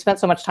 you know, we've spent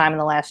so much time in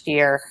the last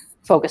year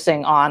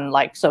focusing on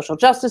like social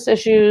justice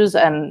issues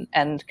and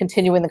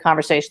continuing the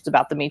conversations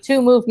about the Me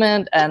Too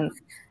movement. And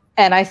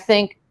I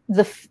think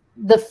the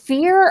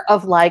fear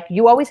of like,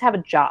 you always have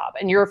a job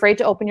and you're afraid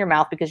to open your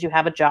mouth because you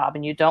have a job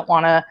and you don't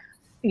want to,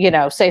 you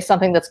know, say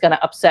something that's going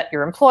to upset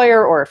your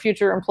employer or a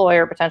future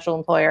employer, potential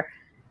employer.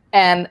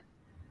 And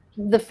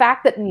the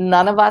fact that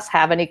none of us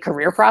have any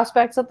career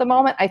prospects at the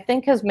moment, I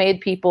think has made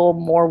people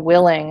more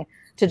willing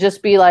to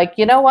just be like,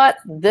 you know what,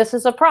 this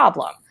is a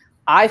problem.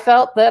 I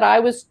felt that I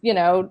was,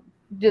 a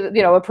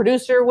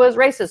producer was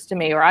racist to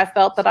me, or I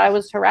felt that I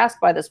was harassed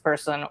by this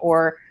person,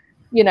 or,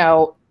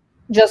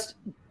 just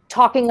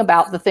talking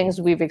about the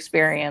things we've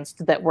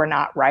experienced that were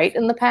not right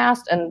in the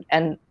past,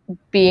 and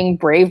being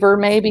braver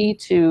maybe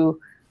to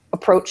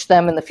approach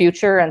them in the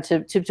future and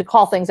to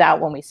call things out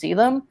when we see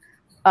them.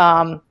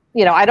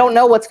 I don't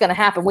know what's going to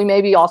happen. We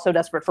may be also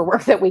desperate for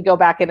work that we go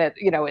back and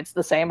it's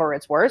the same or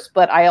it's worse.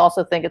 But I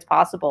also think it's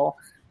possible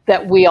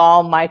that we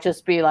all might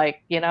just be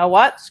like, you know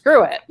what,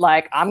 screw it.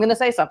 Like, I'm going to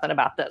say something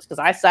about this because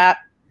I sat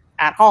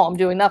at home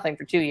doing nothing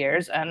for 2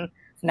 years. And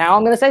now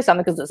I'm going to say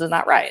something because this is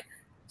not right.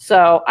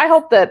 So I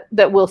hope that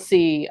we'll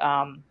see,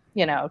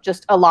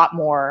 just a lot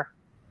more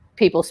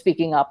people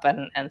speaking up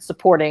and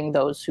supporting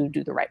those who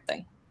do the right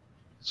thing.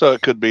 So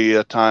it could be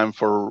a time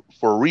for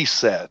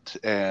reset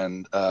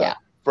and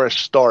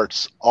fresh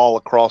starts all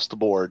across the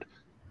board,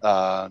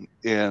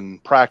 in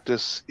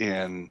practice,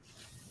 in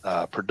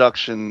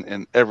production,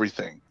 in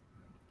everything.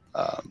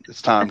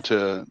 It's time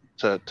to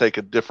take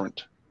a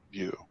different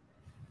view.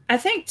 I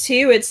think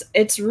too,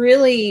 it's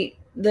really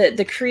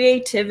the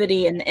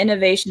creativity and the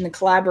innovation, the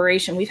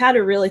collaboration. We've had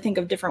to really think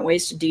of different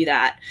ways to do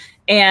that,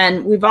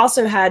 and we've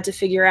also had to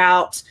figure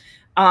out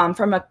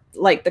from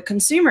the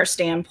consumer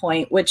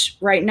standpoint, which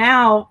right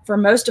now for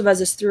most of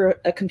us is through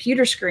a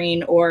computer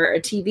screen or a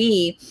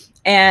TV,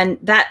 and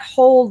that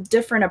whole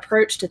different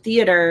approach to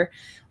theater.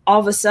 All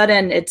of a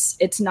sudden,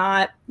 it's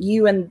not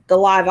you and the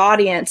live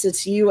audience;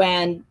 it's you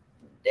and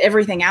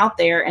everything out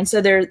there. And so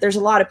there's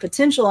a lot of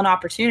potential and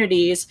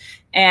opportunities,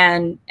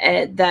 and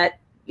that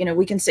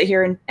we can sit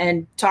here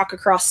and talk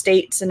across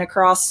states and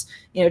across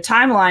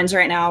timelines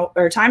right now,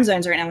 or time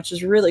zones right now, which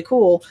is really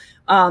cool.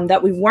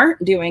 That we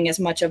weren't doing as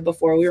much of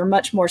before. We were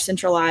much more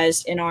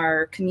centralized in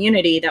our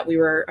community that we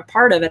were a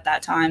part of at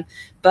that time.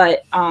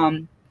 But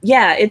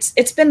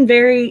it's been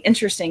very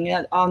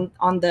interesting.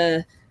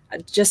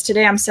 Just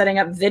today, I'm setting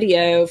up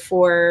video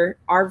for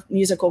our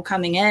musical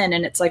coming in,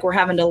 and it's like we're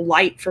having to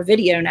light for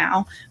video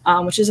now,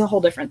 which is a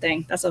whole different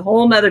thing. That's a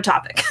whole nother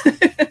topic.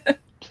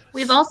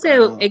 We've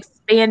also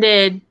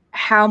expanded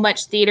how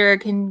much theater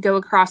can go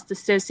across the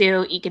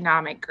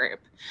socioeconomic group,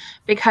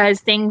 because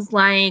things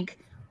like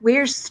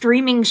we're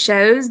streaming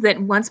shows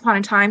that once upon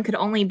a time could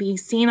only be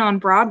seen on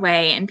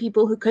Broadway, and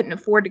people who couldn't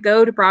afford to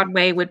go to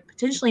Broadway would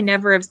potentially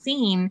never have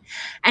seen.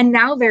 And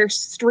now they're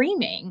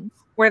streaming,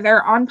 or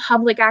they're on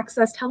public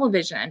access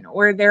television,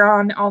 or they're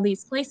on all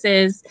these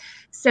places.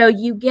 So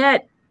you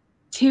get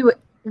to,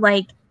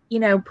 like, you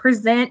know,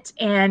 present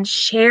and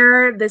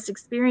share this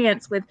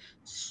experience with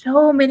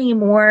so many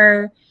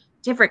more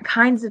different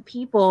kinds of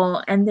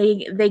people, and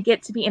they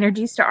get to be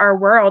introduced to our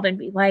world and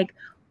be like,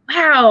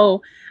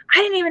 wow, I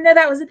didn't even know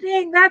that was a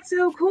thing. That's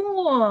so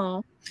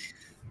cool.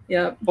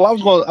 Yeah.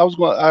 Well,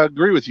 I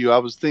agree with you. I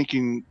was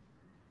thinking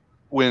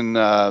when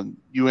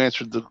you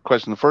answered the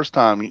question the first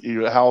time,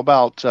 how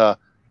about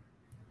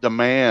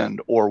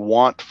demand or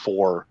want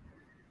for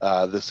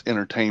this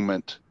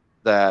entertainment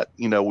that,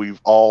 you know, we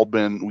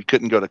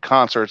couldn't go to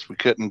concerts, we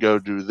couldn't go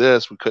do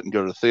this, we couldn't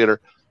go to theater.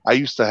 I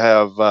used to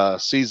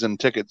have season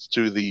tickets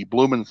to the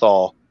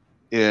Blumenthal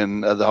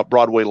in the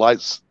Broadway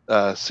Lights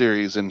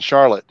series in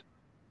Charlotte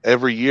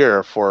every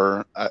year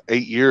for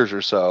 8 years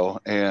or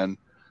so. And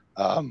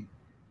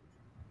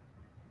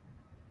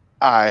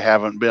I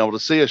haven't been able to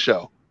see a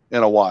show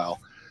in a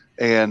while.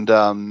 And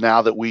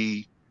now that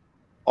we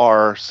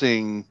are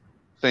seeing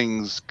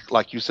things,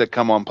 like you said,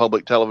 come on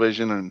public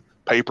television and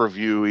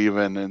pay-per-view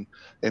even,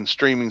 and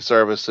streaming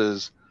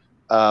services,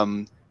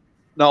 not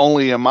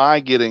only am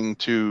I getting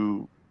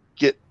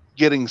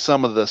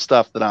some of the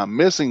stuff that I'm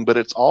missing, but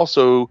it's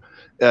also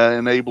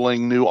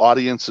enabling new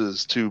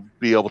audiences to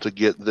be able to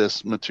get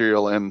this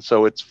material. And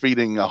so it's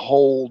feeding a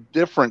whole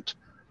different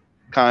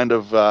kind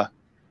of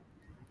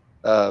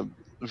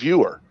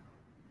viewer.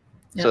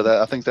 Yeah.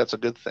 So I think that's a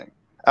good thing.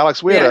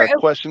 Alex, we had a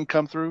question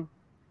come through.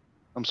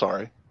 I'm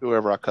sorry,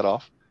 whoever I cut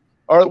off.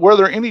 Were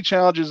there any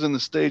challenges in the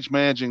stage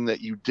managing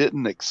that you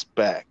didn't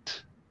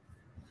expect?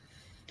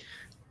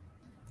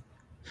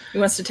 Who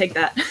wants to take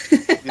that?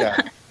 Yeah.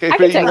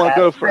 KP, you want to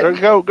go for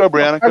it? Go,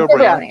 Brianna. Go,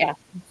 Brianna. Yeah.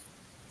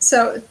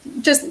 So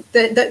just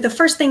the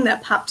first thing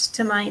that popped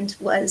to mind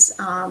was,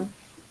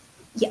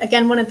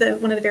 again, one of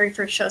the very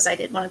first shows I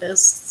did, one of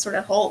those sort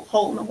of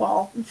hole in the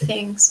wall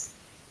things.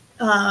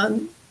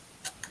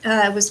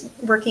 I was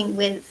working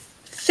with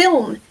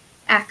film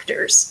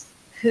actors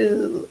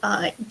who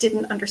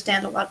didn't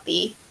understand a lot of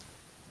the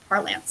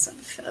parlance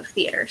of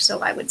theater.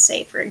 So I would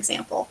say, for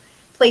example,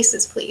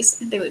 places, please.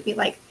 And they would be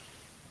like,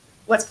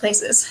 what's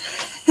places?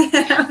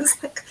 And I was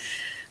like,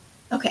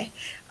 okay.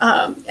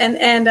 And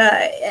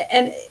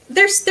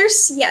there's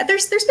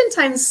been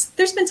times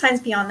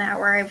beyond that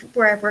where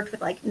I've worked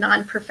with like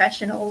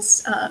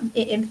non-professionals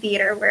in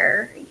theater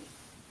where,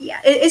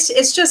 yeah,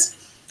 it's just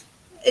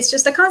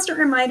a constant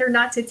reminder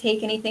not to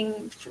take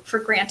anything for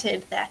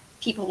granted, that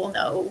people will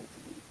know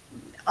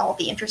all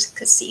the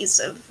intricacies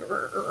of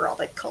or all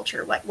the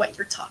culture, what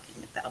you're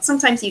talking about.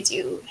 Sometimes you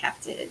do have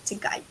to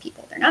guide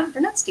people. They're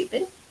not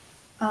stupid.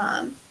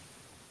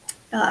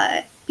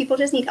 People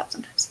just need help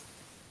sometimes.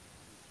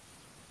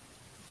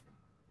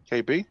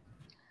 KB?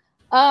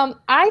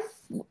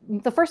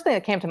 The first thing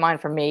that came to mind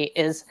for me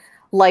is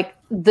like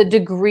the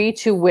degree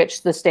to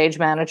which the stage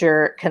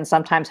manager can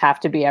sometimes have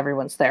to be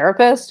everyone's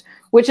therapist,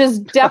 which is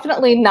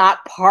definitely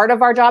not part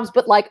of our jobs.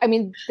 But like, I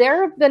mean,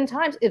 there have been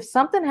times if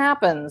something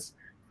happens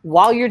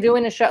while you're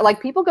doing a show,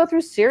 like people go through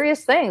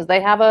serious things.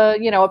 They have a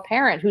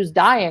parent who's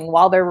dying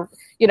while they're,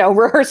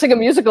 rehearsing a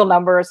musical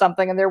number or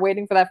something, and they're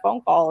waiting for that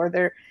phone call, or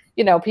they're,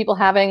 people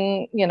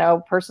having,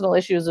 personal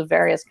issues of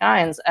various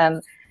kinds.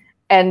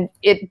 And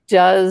it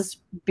does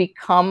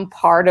become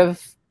part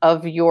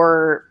of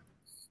your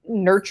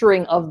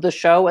nurturing of the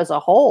show as a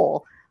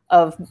whole,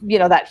 of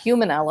that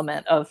human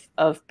element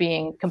of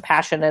being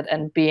compassionate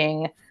and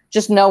being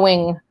just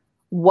knowing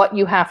what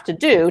you have to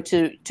do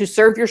to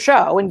serve your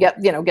show and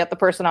get the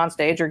person on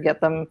stage or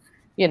get them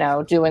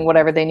doing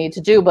whatever they need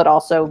to do, but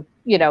also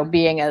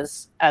being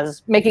as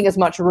making as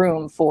much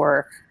room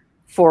for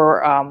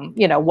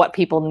what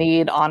people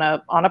need on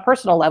a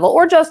personal level,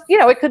 or just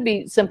it could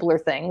be simpler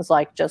things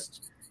like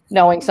just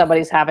knowing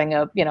somebody's having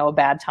a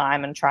bad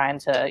time and trying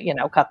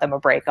to cut them a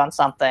break on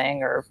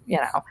something, or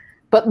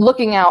but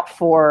looking out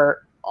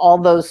for all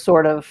those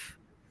sort of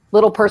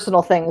little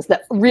personal things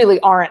that really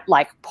aren't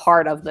like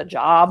part of the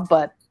job,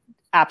 but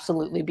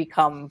absolutely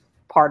become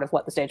part of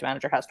what the stage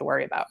manager has to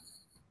worry about.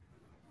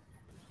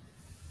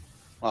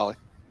 Molly?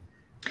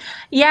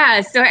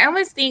 Yeah, so I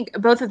almost think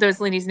both of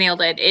those ladies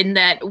nailed it, in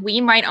that we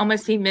might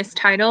almost be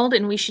mistitled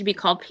and we should be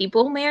called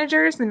people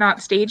managers and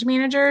not stage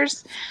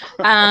managers.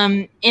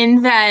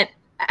 In that,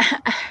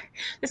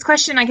 this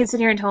question I could sit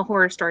here and tell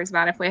horror stories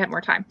about if we had more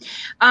time.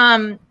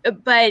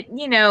 But,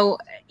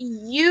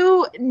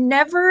 you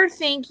never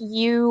think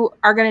you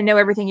are going to know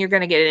everything you're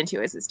going to get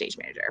into as a stage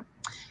manager.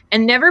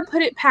 And never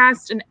put it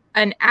past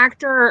an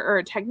actor or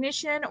a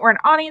technician or an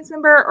audience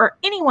member or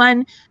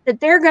anyone that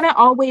they're going to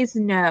always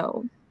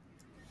know.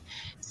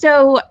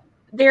 So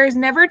there's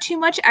never too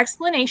much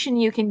explanation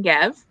you can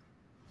give.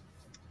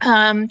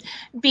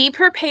 Be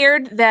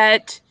prepared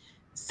that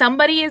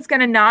somebody is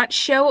going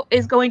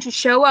to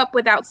show up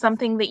without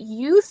something that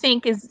you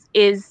think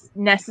is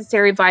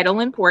necessary, vital,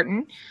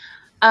 important.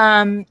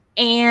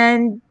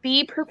 and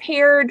be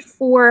prepared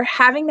for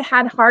having to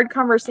have hard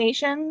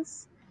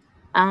conversations.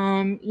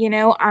 You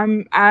know,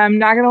 I'm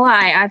not gonna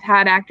lie. I've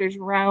had actors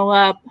roll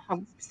up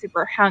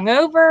super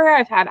hungover.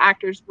 I've had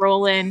actors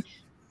roll in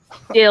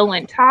still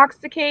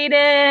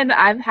intoxicated.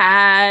 I've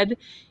had,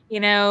 you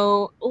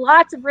know,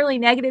 lots of really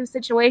negative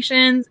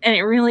situations, and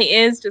it really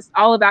is just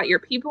all about your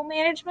people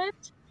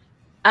management.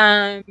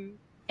 Um,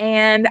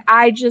 and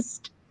I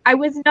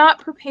was not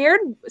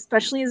prepared,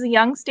 especially as a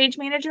young stage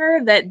manager,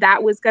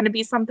 that was going to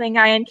be something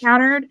I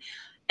encountered.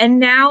 And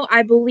now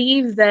I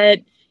believe that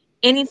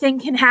anything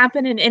can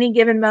happen in any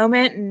given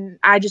moment, and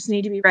I just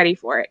need to be ready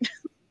for it.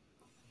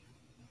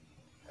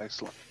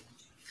 Excellent.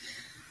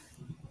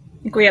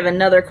 I think we have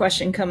another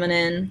question coming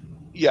in.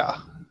 Yeah.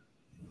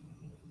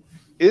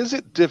 Is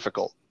it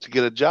difficult to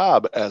get a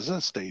job as a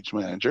stage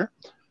manager?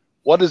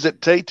 What does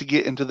it take to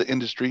get into the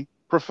industry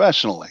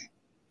professionally?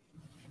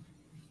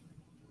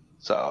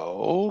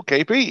 So,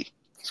 KP,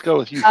 let's go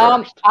with you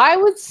first. I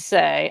would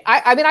say,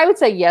 I would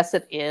say yes,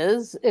 it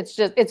is.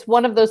 It's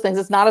one of those things.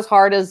 It's not as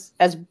hard as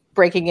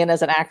breaking in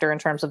as an actor in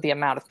terms of the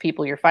amount of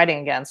people you're fighting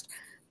against,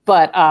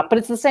 but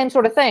it's the same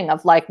sort of thing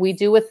of like, we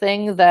do a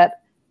thing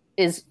that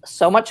is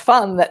so much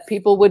fun that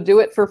people would do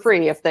it for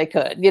free if they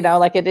could, you know,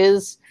 like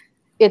it's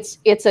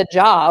a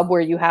job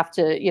where you have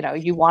to, you know,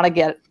 you want to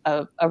get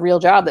a real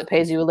job that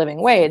pays you a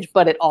living wage,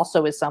 but it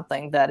also is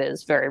something that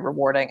is very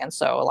rewarding. And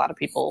so a lot of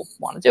people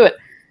want to do it.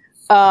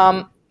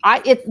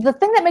 The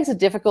thing that makes it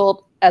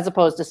difficult as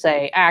opposed to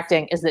say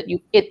acting is that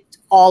it's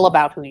all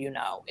about who you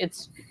know.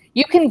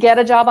 You can get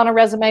a job on a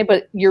resume,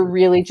 but you're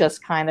really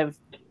just kind of,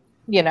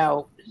 you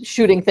know,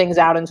 shooting things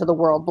out into the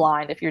world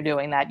blind. If you're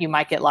doing that, you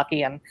might get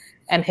lucky and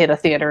hit a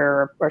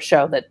theater or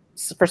show that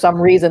for some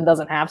reason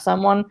doesn't have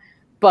someone.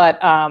 But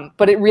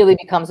it really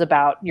becomes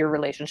about your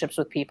relationships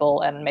with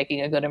people and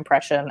making a good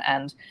impression.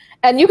 And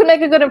you can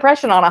make a good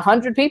impression on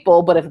 100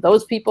 people, but if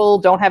those people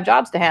don't have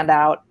jobs to hand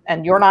out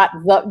and you're not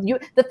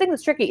the thing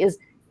that's tricky is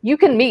you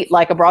can meet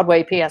like a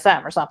Broadway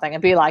PSM or something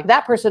and be like,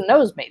 that person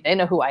knows me. They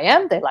know who I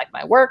am. They like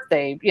my work.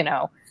 They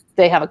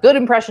have a good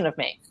impression of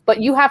me.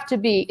 But you have to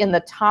be in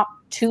the top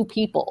 2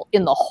 people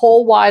in the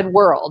whole wide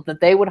world that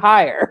they would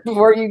hire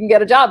before you can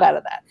get a job out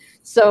of that.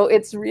 So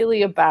it's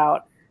really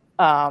about,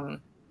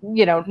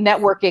 you know,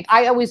 networking.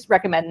 I always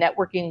recommend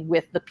networking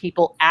with the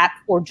people at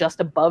or just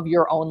above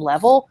your own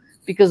level,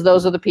 because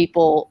those are the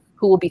people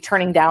who will be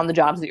turning down the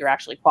jobs that you're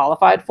actually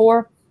qualified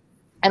for.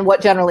 And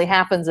what generally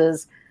happens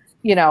is,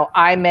 you know,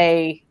 I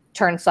may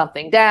turn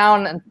something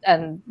down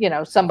and you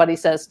know, somebody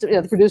says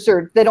to the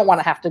producer, they don't want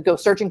to have to go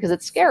searching because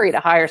it's scary to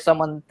hire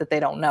someone that they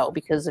don't know,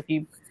 because if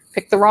you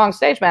pick the wrong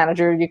stage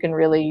manager, you can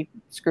really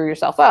screw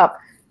yourself up.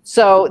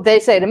 So they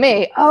say to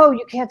me, oh,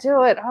 you can't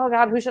do it. Oh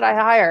God, who should I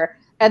hire?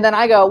 And then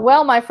I go,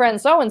 well, my friend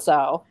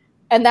so-and-so.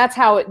 And that's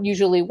how it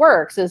usually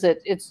works, is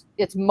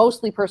it's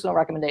mostly personal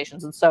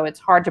recommendations. And so it's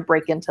hard to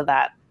break into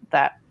that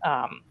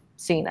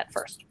scene at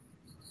first.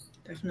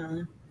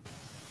 Definitely.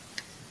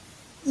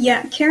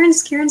 Yeah,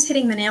 Karen's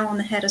hitting the nail on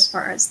the head as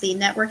far as the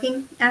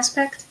networking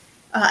aspect.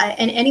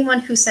 And anyone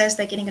who says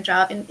that getting a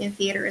job in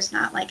theater is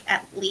not like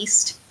at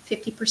least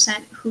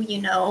 50% who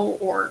you know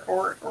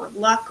or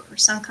luck or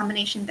some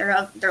combination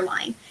thereof, they're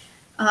lying.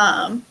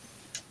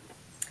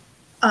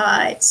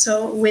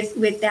 So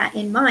with that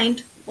in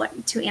mind,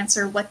 to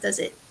answer what does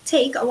it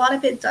take, a lot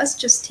of it does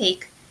just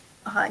take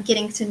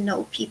getting to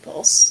know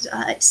people,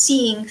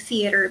 seeing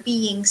theater,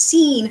 being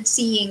seen,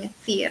 seeing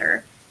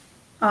theater,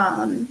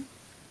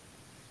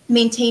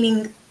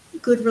 maintaining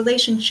good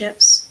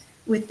relationships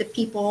with the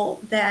people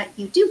that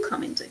you do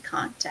come into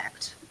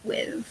contact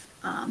with.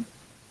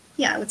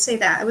 Yeah, I would say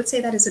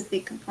that is a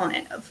big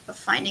component of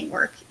finding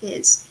work,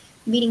 is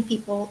meeting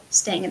people,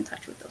 staying in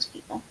touch with those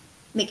people,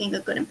 making a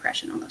good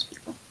impression on those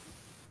people.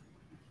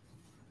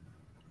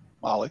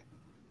 Molly?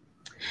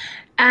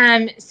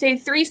 So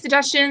 3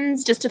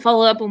 suggestions just to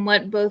follow up on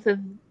what both of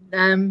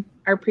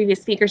our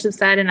previous speakers have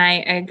said, and I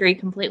agree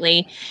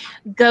completely.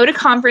 Go to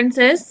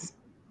conferences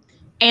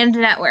and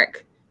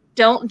network.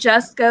 Don't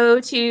just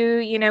go to,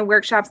 you know,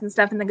 workshops and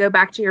stuff and then go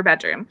back to your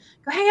bedroom.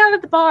 Go hang out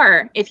at the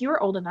bar if you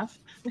were old enough,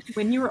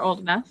 when you were old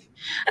enough,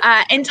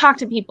 and talk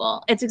to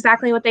people. It's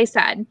exactly what they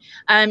said.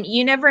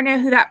 You never know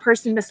who that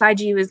person beside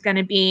you is going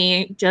to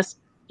be, just,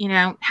 you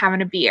know,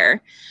 having a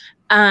beer.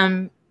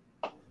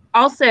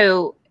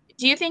 Also,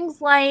 do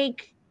things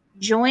like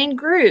join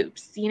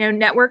groups, you know,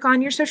 network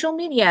on your social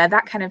media,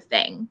 that kind of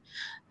thing.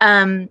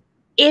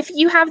 If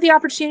you have the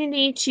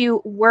opportunity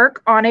to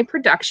work on a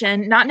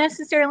production, not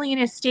necessarily in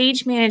a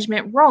stage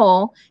management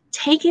role,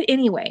 take it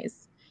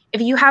anyways.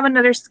 If you have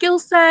another skill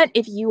set,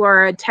 if you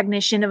are a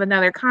technician of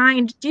another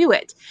kind, do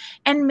it.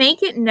 And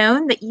make it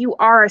known that you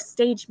are a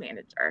stage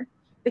manager,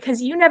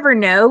 because you never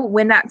know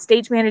when that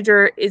stage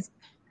manager is,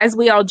 as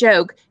we all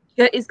joke,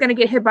 is going to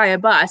get hit by a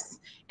bus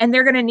and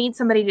they're going to need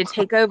somebody to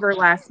take over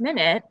last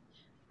minute.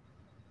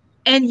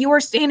 And you're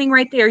standing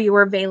right there,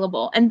 you're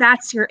available, and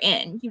that's your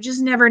in. You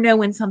just never know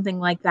when something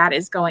like that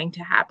is going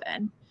to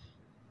happen.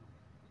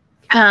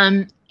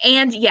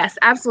 And yes,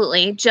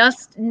 absolutely.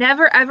 Just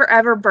never, ever,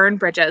 ever burn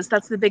bridges.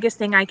 That's the biggest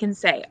thing I can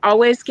say.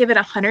 Always give it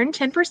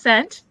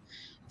 110%.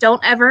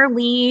 Don't ever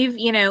leave,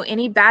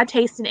 any bad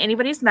taste in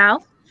anybody's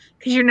mouth,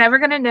 because you're never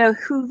going to know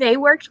who they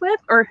worked with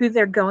or who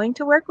they're going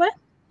to work with.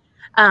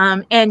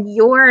 And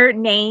your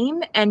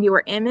name and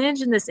your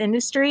image in this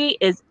industry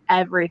is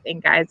everything,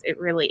 guys. It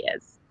really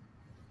is.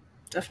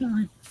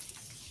 Definitely.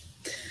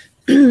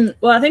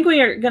 Well, I think we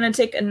are going to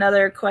take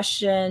another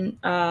question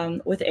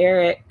with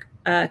Eric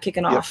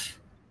kicking off.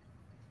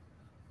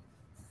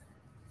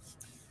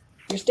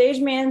 You're stage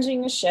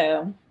managing a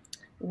show.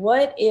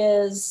 What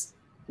is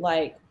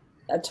like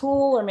a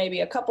tool or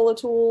maybe a couple of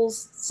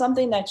tools,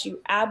 something that you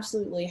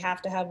absolutely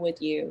have to have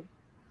with you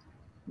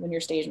when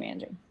you're stage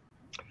managing?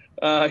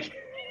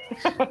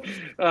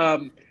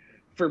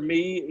 For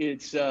me,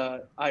 it's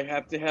I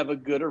have to have a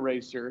good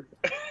eraser.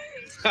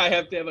 I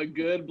have to have a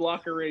good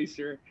block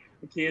eraser.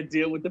 I can't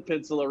deal with the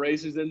pencil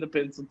erasers and the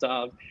pencil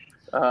tops.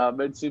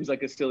 It seems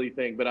like a silly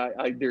thing, but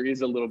there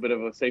is a little bit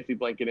of a safety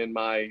blanket in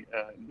my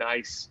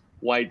nice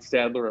white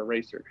Stadler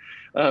eraser.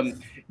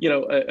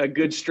 A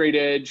good straight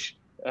edge.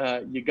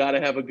 You got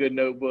to have a good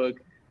notebook.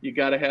 You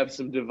got to have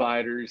some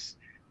dividers.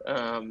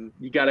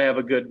 You got to have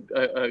a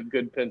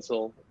good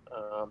pencil.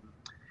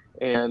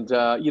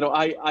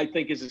 I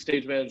think as a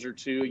stage manager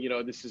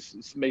too,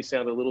 this may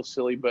sound a little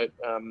silly, but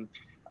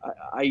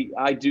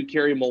I do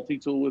carry a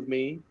multi-tool with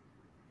me,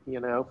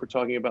 if we're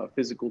talking about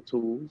physical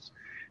tools.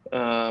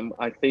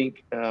 I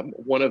think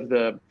one of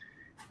the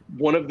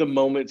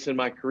moments in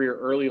my career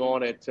early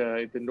on at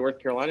the North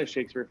Carolina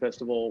Shakespeare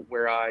Festival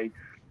where I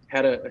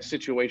had a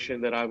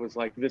situation that I was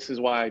like, this is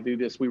why I do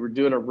this. We were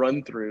doing a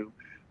run through,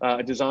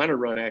 a designer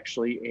run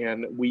actually,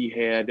 and we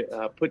had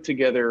put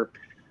together,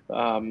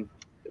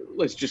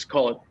 let's just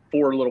call it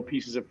 4 little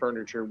pieces of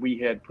furniture. We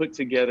had put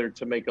together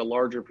to make a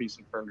larger piece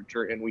of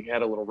furniture, and we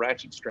had a little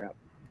ratchet strap.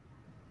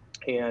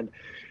 And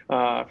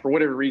for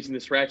whatever reason,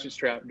 this ratchet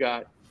strap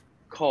got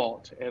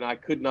caught, and I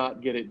could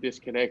not get it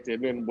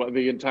disconnected. And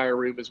the entire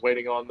room is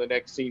waiting on the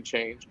next scene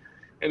change.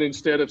 And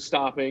instead of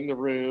stopping the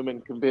room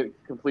and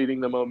completing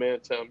the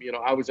momentum,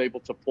 I was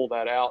able to pull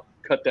that out,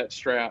 cut that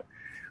strap.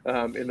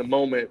 In the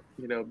moment,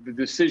 the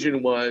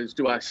decision was,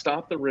 do I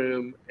stop the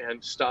room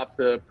and stop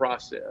the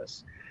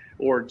process?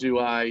 Or do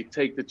I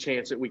take the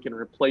chance that we can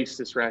replace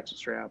this ratchet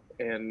strap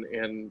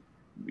and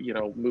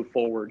move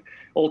forward?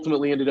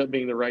 Ultimately ended up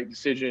being the right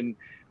decision.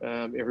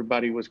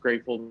 Everybody was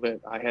grateful that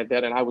I had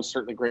that. And I was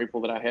certainly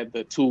grateful that I had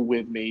the tool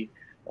with me,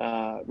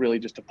 really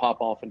just to pop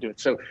off and do it.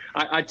 So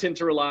I tend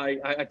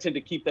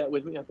to keep that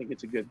with me. I think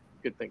it's a good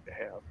thing to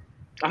have.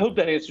 I hope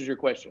that answers your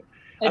question.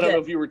 I don't know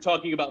if you were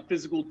talking about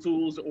physical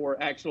tools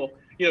or actual,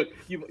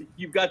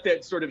 you've got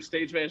that sort of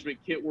stage management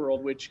kit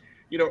world, which,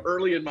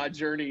 early in my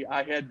journey,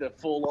 I had the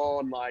full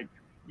on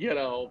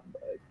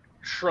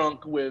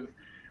trunk with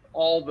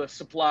all the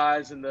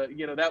supplies and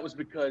that was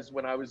because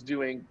when I was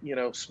doing,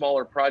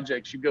 smaller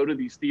projects, you go to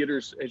these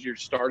theaters as you're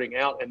starting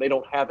out and they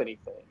don't have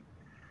anything.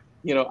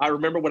 I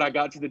remember when I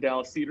got to the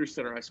Dallas Theater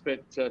Center, I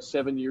spent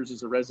 7 years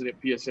as a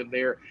resident PSM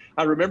there.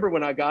 I remember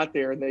when I got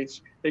there and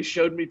they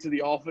showed me to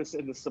the office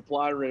in the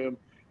supply room,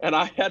 and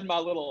I had my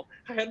little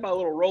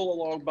roll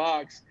along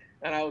box,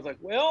 and I was like,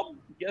 well,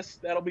 guess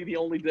that'll be the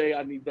only day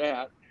I need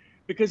that,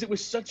 because it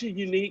was such a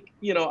unique,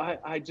 I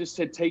had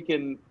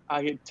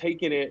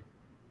taken it.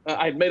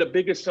 I had made a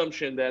big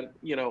assumption that,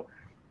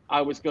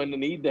 I was going to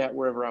need that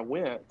wherever I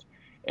went.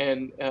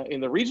 And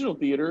in the regional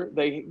theater,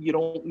 you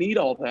don't need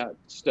all that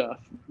stuff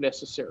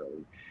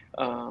necessarily.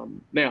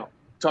 Now,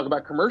 talk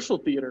about commercial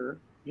theater,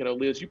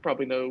 Liz, you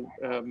probably know,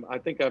 I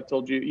think I've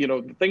told you,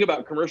 the thing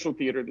about commercial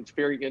theater that's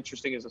very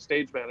interesting as a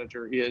stage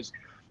manager is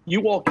you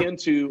walk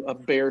into a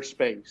bare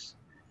space.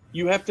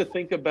 You have to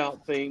think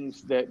about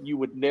things that you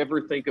would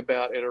never think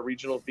about at a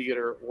regional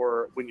theater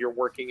or when you're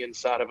working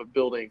inside of a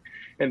building.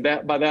 And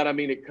by that, I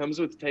mean, it comes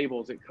with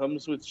tables, it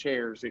comes with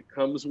chairs, it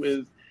comes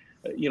with,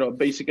 a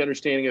basic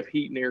understanding of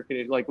heat and air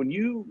conditioning. Like when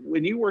you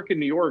work in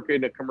New York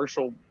in a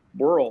commercial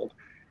world,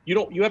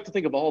 you have to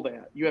think of all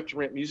that. You have to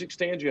rent music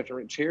stands, you have to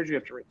rent chairs, you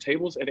have to rent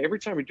tables. And every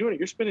time you're doing it,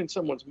 you're spending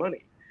someone's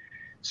money.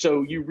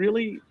 So you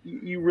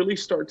really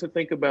start to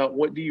think about,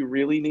 what do you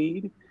really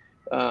need?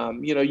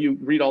 You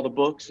read all the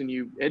books and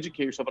you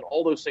educate yourself, and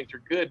all those things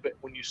are good. But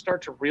when you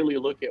start to really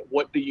look at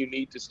what do you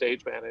need to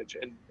stage manage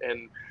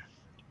and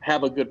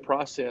have a good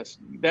process,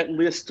 that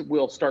list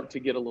will start to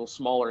get a little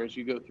smaller as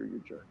you go through your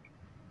journey.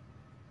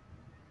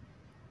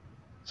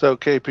 So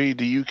KP,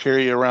 do you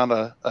carry around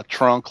a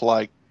trunk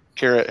like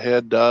Carrot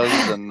Head does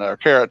and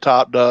Carrot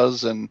Top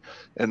does and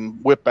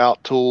whip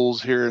out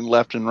tools here and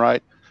left and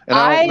right? And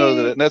I don't know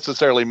that it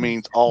necessarily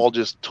means all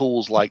just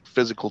tools like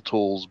physical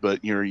tools,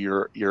 but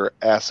your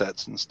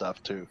assets and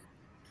stuff too.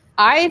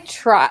 I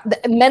try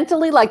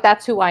mentally, like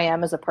that's who I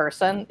am as a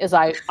person, is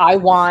I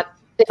want,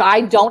 if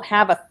I don't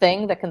have a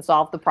thing that can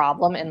solve the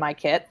problem in my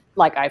kit,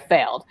 like I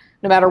failed,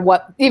 no matter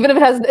what, even if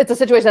it's a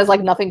situation that has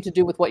like nothing to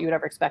do with what you would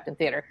ever expect in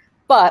theater.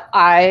 But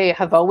I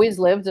have always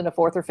lived in a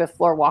 4th or 5th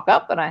floor walk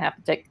up, and I have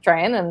to take the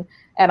train.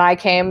 And I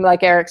came,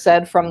 like Eric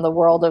said, from the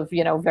world of,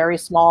 very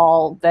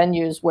small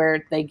venues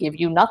where they give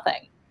you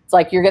nothing. It's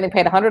like you're getting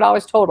paid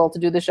 $100 total to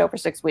do the show for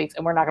 6 weeks,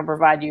 and we're not going to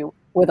provide you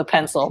with a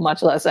pencil,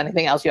 much less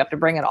anything else. You have to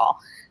bring it all.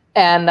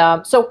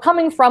 And so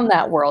coming from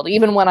that world,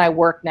 even when I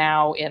work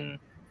now in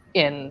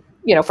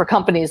for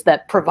companies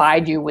that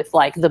provide you with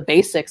like the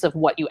basics of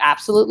what you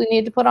absolutely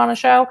need to put on a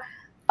show,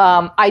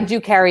 I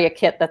do carry a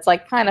kit that's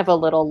like kind of a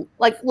little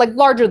like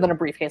larger than a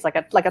briefcase, like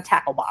a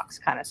tackle box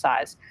kind of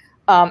size.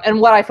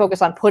 And what I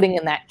focus on putting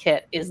in that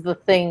kit is the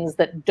things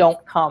that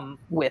don't come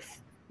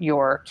with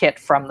your kit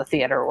from the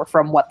theater or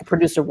from what the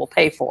producer will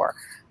pay for.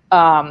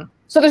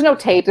 So there's no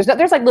tape.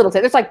 There's like little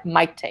tape. There's like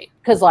mic tape,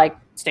 because like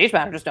stage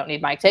managers don't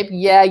need mic tape.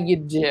 Yeah, you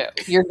do.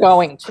 You're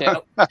going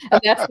to,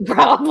 and that's the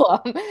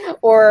problem.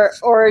 Or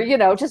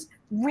just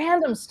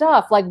random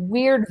stuff like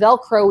weird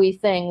Velcro-y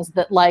things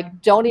that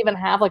like don't even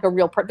have like a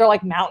real. They're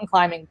like mountain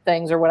climbing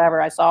things or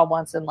whatever. I saw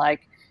once in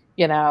like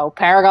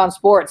Paragon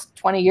Sports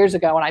 20 years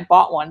ago, and I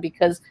bought one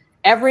because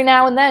every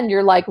now and then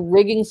you're like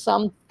rigging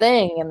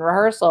something in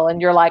rehearsal, and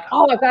you're like,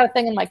 oh, I've got a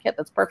thing in my kit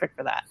that's perfect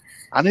for that.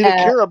 I need a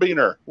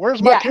carabiner.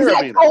 Where's my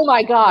carabiner? Oh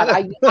my God.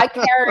 I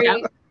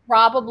carry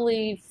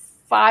probably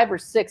 5 or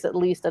 6 at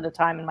least at a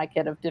time in my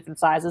kit of different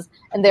sizes.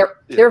 And there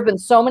have been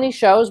so many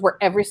shows where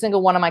every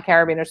single one of my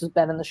carabiners has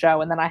been in the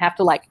show. And then I have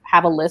to like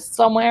have a list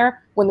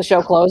somewhere when the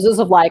show closes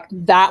of like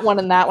that one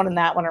and that one and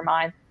that one are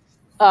mine.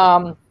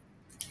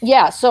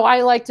 So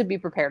I like to be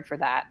prepared for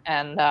that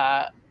and,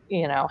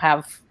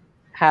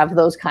 have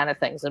those kind of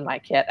things in my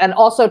kit. And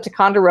also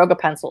Ticonderoga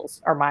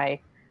pencils are my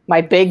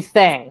big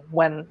thing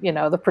when,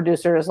 the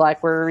producer is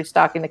like, we're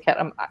restocking the kit.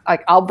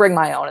 I'll bring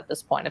my own at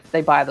this point if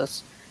they buy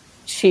those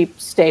cheap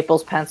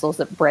Staples pencils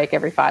that break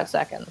every 5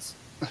 seconds.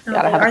 You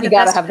gotta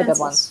have the good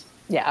ones.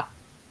 Yeah.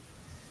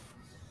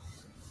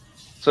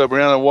 So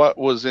Brianna, what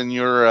was in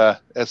your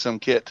SM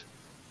kit?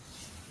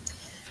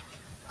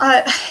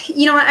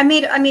 I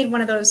made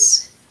one of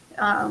those,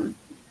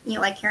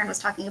 like Karen was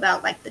talking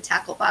about, like the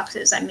tackle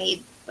boxes. I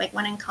made like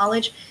one in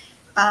college.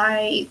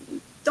 I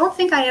don't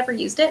think I ever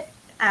used it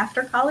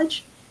after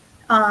college.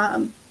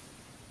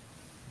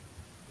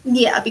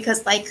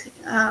 Because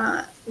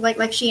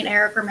like she and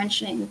Eric were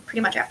mentioning, pretty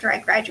much after I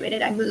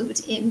graduated, I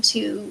moved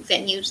into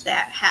venues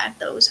that had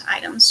those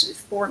items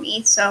for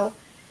me. So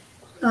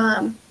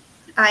I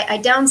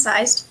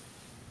downsized,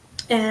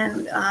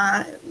 and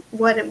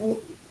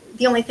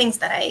the only things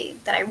that I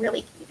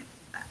really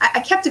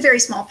kept a very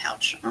small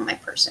pouch on my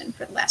person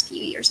for the last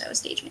few years I was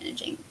stage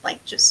managing,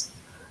 like just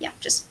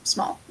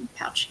small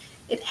pouch.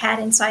 It had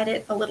inside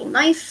it a little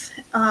knife,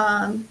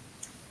 pen,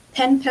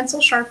 pencil,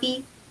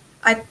 Sharpie,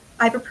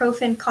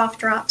 ibuprofen, cough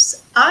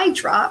drops, eye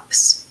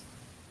drops,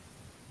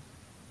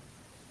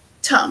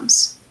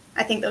 Tums.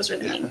 I think those are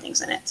the main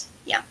things in it.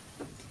 Yeah.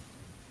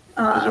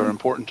 Those are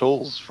important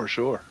tools for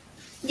sure.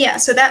 Yeah.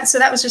 So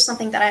that was just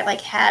something that I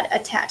like had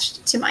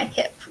attached to my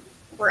hip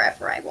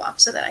wherever I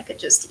walked, so that I could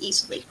just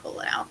easily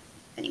pull it out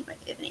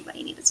if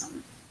anybody needed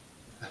something.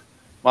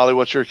 Molly,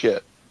 what's your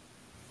kit?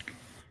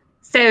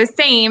 So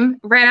same,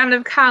 right out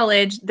of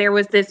college, there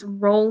was this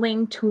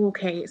rolling tool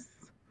case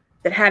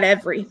that had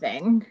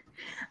everything.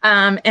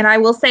 And I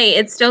will say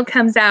it still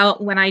comes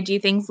out when I do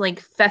things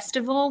like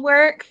festival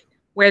work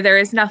where there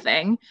is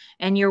nothing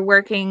and you're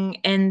working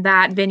in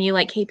that venue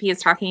like KP is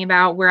talking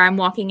about, where I'm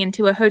walking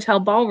into a hotel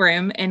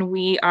ballroom and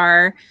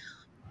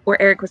or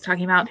Eric was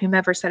talking about,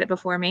 whomever said it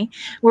before me,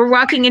 we're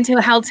walking into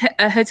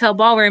a hotel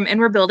ballroom and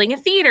we're building a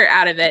theater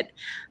out of it.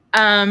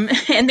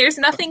 And there's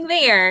nothing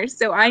there.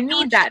 So I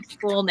need that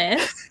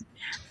fullness.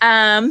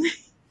 And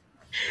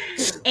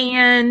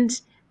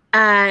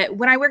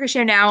when I work a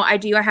show now, I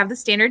have the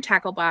standard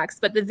tackle box.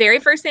 But the very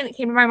first thing that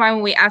came to my mind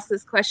when we asked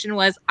this question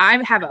was,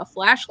 I have a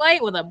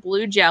flashlight with a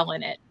blue gel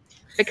in it.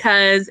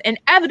 Because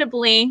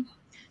inevitably,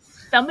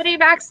 somebody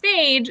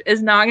backstage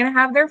is not going to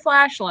have their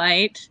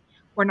flashlight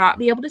or not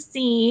be able to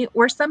see,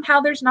 or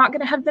somehow there's not going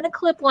to have been a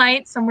clip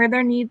light somewhere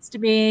there needs to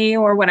be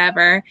or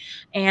whatever.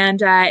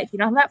 And if you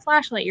don't have that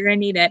flashlight, you're going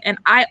to need it. And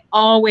I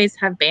always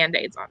have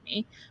Band-Aids on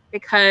me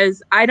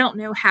because I don't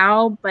know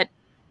how, but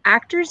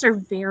actors are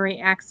very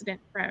accident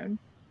prone.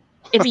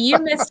 If you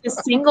missed a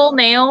single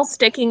nail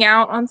sticking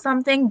out on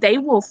something, they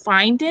will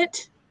find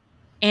it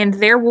and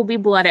there will be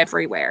blood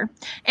everywhere.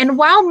 And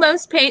while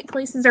most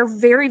places are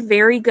very,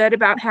 very good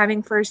about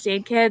having first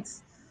aid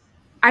kits,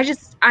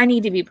 I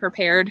need to be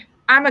prepared.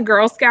 I'm a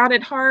Girl Scout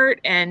at heart,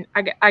 and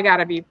I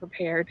gotta be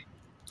prepared.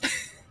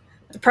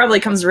 It probably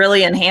comes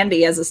really in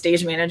handy as a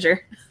stage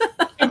manager.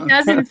 It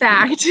does, in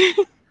fact.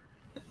 Do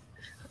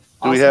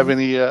we have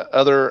any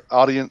other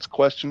audience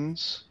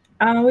questions?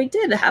 We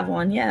did have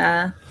one,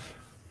 yeah.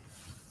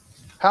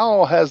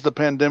 How has the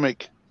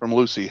pandemic, from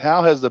Lucy,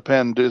 how has the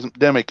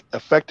pandemic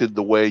affected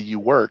the way you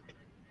work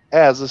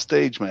as a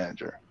stage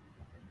manager?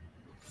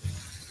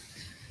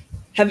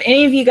 Have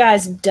any of you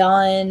guys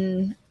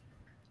done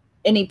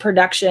any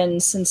production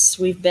since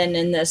we've been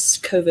in this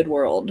COVID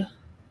world?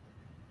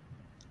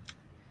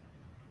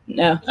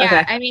 No. Yeah,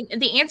 okay. I mean,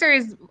 the answer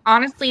is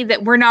honestly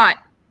that we're not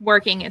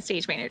working as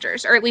stage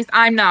managers, or at least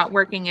I'm not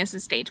working as a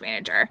stage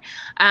manager.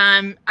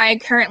 I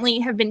currently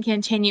have been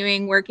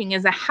continuing working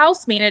as a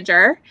house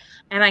manager,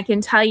 and I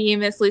can tell you,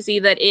 Miss Lucy,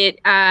 that it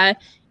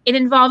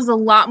involves a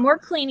lot more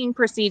cleaning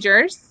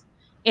procedures.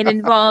 It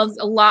involves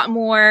a lot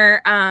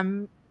more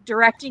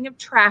directing of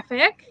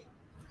traffic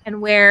and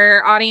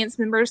where audience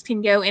members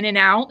can go in and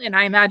out. And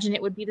I imagine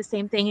it would be the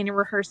same thing in your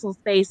rehearsal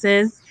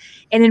spaces.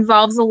 It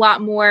involves a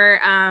lot more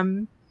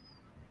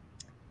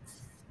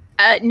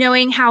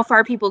knowing how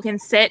far people can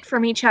sit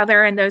from each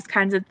other and those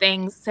kinds of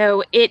things.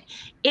 So it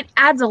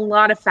adds a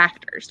lot of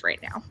factors right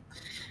now.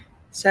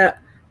 So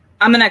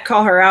I'm going to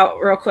call her out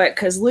real quick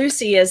because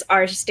Lucy is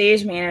our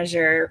stage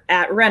manager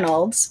at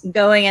Reynolds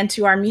going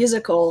into our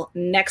musical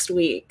next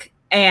week.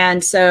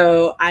 And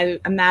so I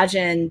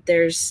imagine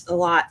there's a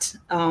lot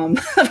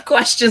of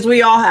questions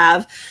we all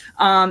have.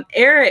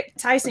 Eric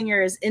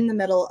Tysinger is in the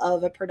middle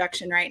of a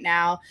production right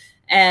now.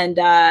 And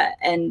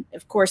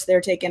of course,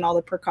 they're taking all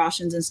the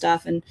precautions and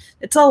stuff. And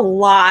it's a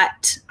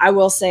lot, I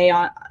will say,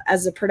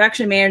 as a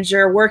production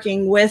manager,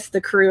 working with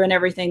the crew and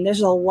everything,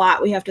 there's a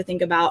lot we have to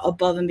think about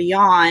above and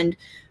beyond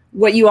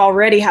what you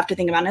already have to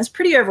think about. And it's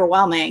pretty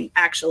overwhelming,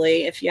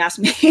 actually, if you ask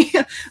me.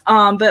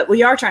 But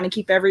we are trying to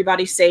keep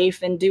everybody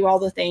safe and do all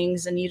the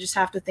things. And you just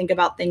have to think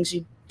about things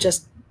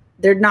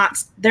they're not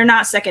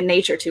second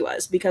nature to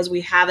us because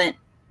we haven't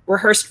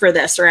rehearsed for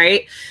this,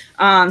 right?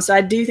 So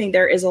I do think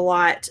there is a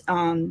lot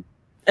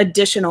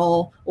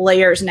additional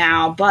layers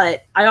now.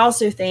 But I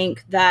also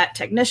think that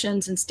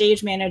technicians and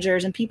stage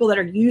managers and people that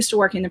are used to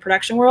working in the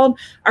production world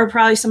are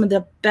probably some of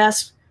the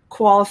best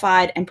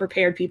qualified and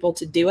prepared people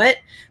to do it,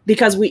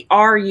 because we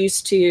are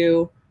used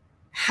to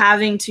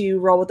having to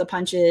roll with the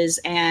punches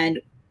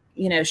and,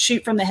 you know,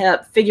 shoot from the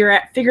hip,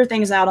 figure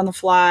things out on the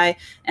fly.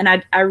 And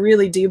I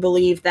really do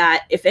believe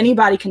that if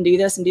anybody can do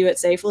this and do it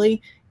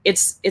safely,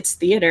 it's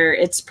theater,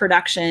 it's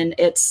production.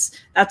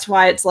 That's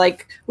why it's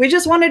like, we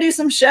just want to do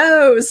some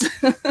shows.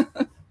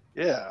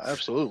 Yeah,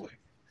 absolutely.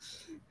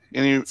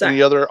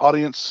 Any other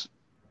audience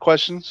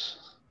questions?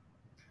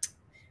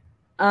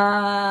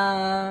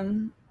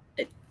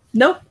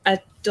 Nope, I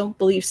don't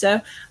believe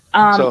so.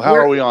 So how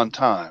are we on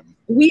time?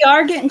 We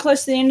are getting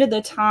close to the end of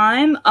the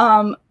time.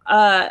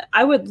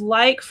 I would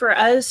like for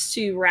us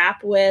to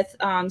wrap with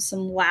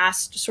some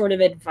last sort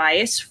of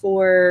advice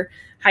for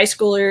high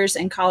schoolers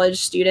and college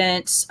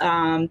students,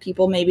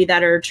 people maybe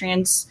that are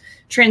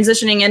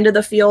transitioning into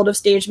the field of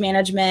stage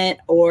management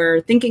or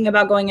thinking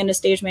about going into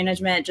stage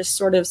management, just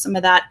sort of some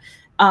of that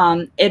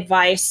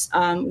advice.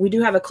 We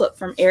do have a clip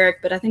from Eric,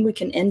 but I think we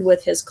can end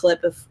with his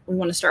clip if we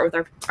want to start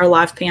with our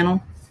live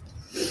panel.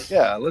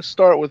 Yeah, let's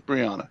start with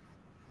Brianna.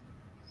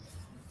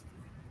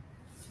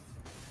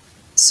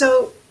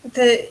 So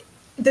the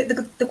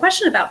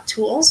question about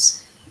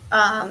tools,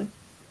 I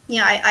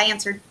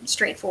answered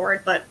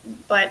straightforward, but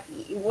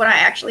what I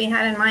actually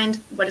had in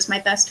mind, what is my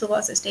best tool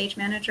as a stage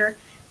manager?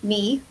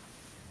 Me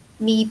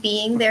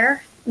being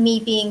there, me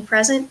being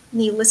present,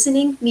 me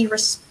listening, me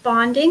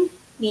responding,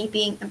 me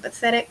being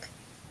empathetic,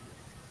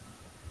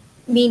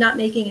 me not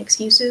making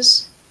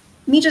excuses,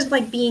 me just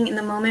like being in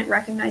the moment,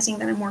 recognizing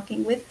that I'm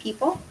working with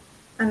people.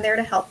 I'm there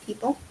to help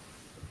people.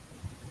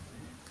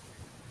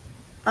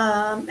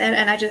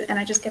 And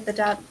I just get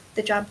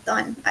the job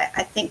done.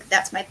 I think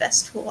that's my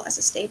best tool as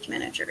a stage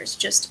manager, is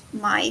just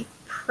my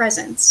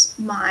presence,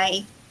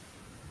 my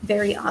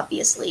very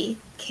obviously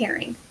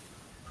caring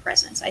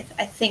presence. I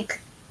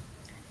think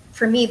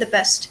for me,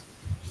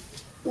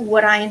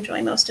 what I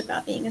enjoy most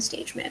about being a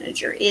stage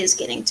manager is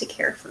getting to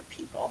care for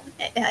people,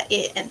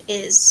 and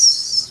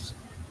is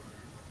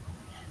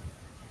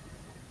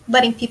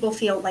letting people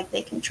feel like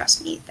they can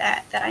trust me,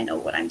 that I know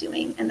what I'm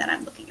doing and that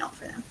I'm looking out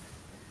for them.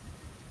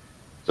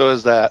 So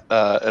is that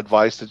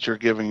advice that you're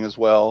giving as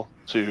well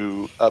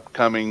to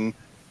upcoming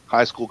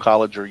high school,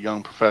 college, or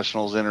young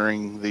professionals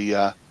entering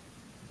the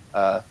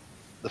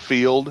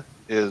field,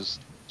 is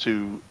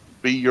to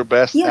be your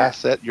best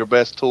asset, your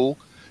best tool,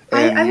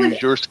 and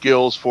use your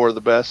skills for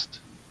the best?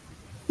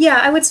 Yeah,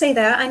 I would say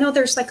that. I know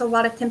there's like a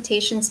lot of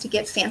temptations to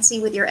get fancy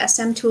with your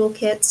SM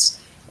toolkits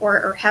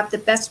or have the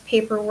best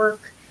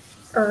paperwork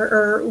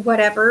or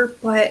whatever,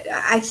 but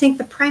I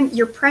think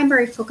your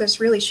primary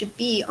focus really should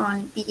be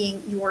on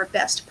being your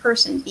best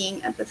person, being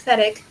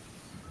empathetic,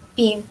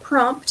 being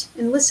prompt,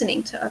 and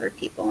listening to other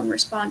people and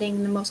responding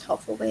in the most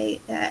helpful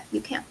way that you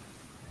can.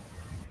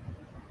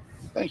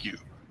 Thank you.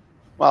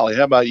 Molly,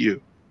 how about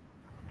you?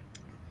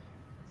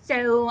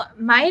 So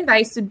my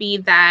advice would be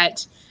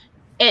that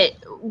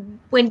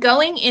when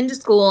going into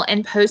school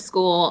and post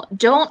school,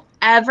 don't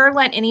ever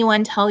let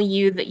anyone tell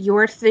you that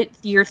your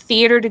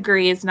theater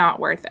degree is not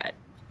worth it,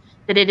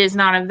 that it is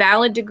not a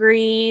valid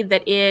degree,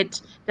 that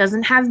it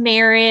doesn't have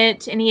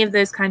merit, any of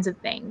those kinds of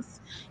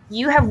things.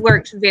 You have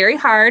worked very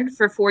hard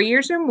for 4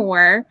 years or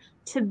more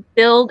to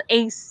build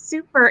a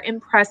super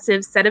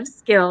impressive set of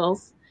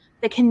skills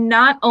that can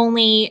not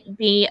only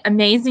be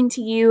amazing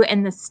to you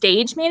in the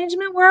stage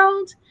management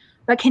world,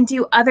 but can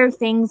do other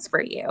things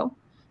for you.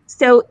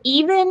 So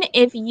even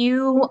if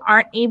you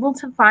aren't able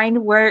to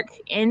find work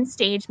in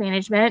stage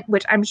management,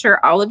 which I'm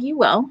sure all of you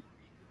will,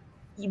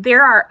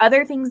 there are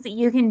other things that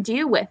you can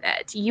do with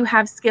it. You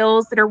have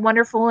skills that are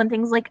wonderful in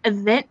things like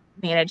event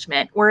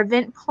management or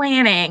event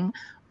planning,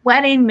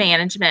 wedding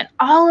management,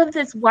 all of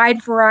this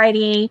wide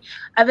variety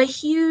of a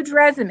huge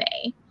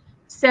resume.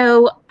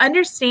 So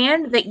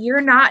understand that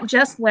you're not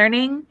just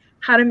learning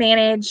how to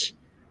manage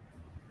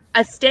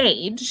a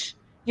stage,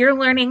 you're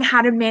learning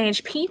how to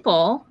manage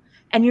people,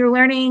 and you're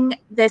learning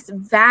this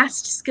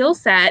vast skill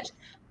set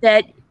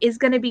that is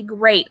going to be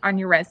great on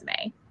your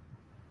resume.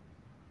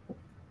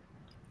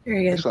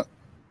 Very good. Excellent.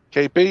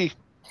 KP.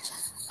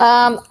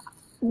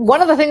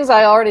 One of the things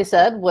I already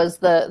said was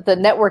the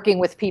networking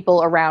with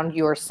people around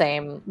your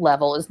same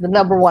level is the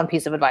number one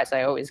piece of advice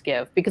I always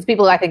give, because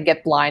people, I think,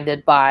 get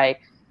blinded by,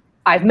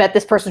 I've met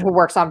this person who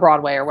works on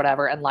Broadway or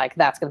whatever, and like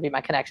that's going to be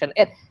my connection.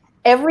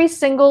 Every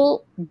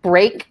single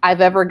break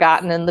I've ever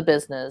gotten in the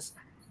business,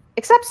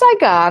 except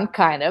Saigon,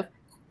 kind of,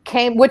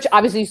 came, which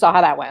obviously you saw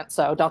how that went,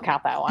 so don't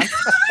count that one.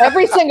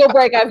 Every single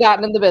break I've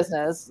gotten in the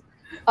business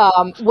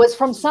was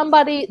from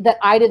somebody that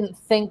I didn't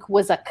think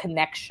was a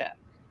connection.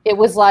 It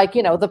was like,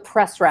 you know, the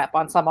press rep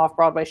on some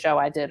off-Broadway show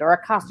I did, or a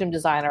costume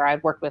designer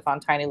I'd worked with on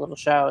tiny little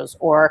shows,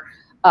 or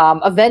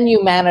a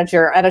venue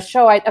manager at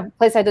a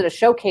place I did a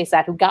showcase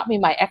at who got me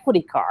my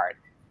equity card,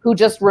 who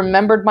just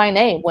remembered my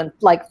name when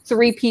like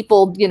 3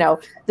 people, you know,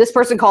 this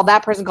person called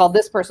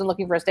this person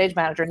looking for a stage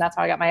manager. And that's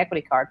how I got my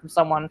equity card, from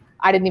someone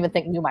I didn't even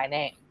think knew my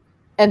name.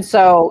 And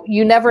so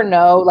you never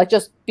know, like,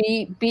 just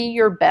be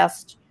your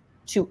best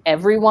to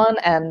everyone.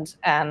 And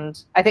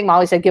I think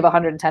Molly said give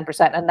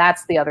 110%. And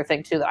that's the other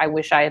thing too, that I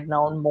wish I had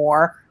known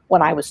more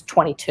when I was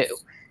 22,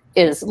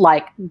 is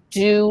like,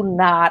 do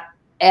not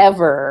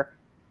ever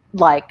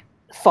like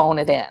phone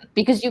it in,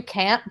 because you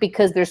can't,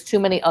 because there's too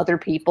many other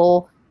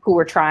people who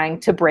are trying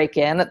to break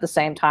in at the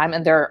same time,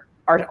 and there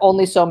are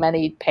only so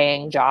many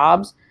paying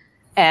jobs.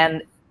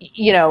 And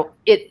you know,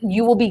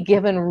 you will be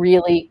given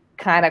really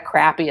kind of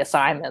crappy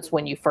assignments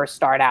when you first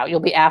start out. You'll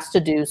be asked to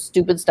do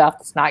stupid stuff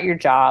that's not your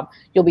job.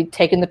 You'll be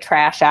taking the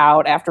trash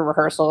out after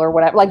rehearsal or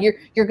whatever. Like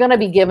you're going to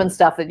be given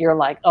stuff that you're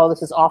like, oh,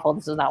 this is awful.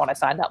 This is not what I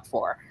signed up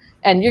for.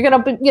 And you're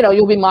going to be, you know,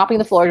 you'll be mopping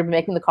the floor, you'll be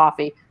making the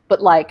coffee,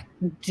 but like,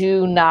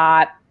 do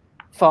not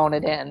phone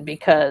it in,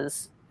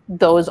 because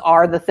those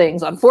are the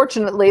things,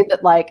 unfortunately,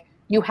 that like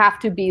you have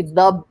to be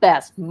the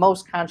best,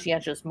 most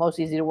conscientious, most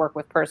easy to work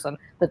with person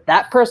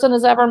that person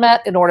has ever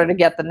met in order to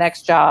get the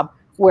next job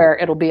where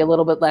it'll be a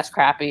little bit less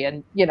crappy.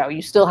 And, you know,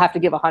 you still have to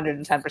give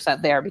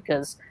 110% there,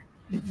 because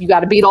you got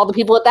to beat all the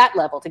people at that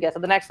level to get to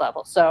the next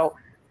level. So,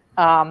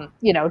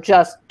 you know,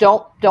 just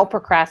don't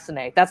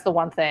procrastinate. That's the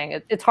one thing.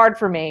 It's hard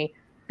for me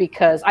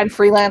because I'm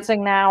freelancing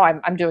now.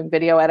 I'm doing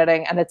video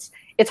editing, and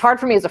it's hard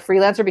for me as a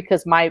freelancer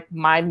because my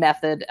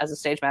method as a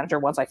stage manager,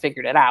 once I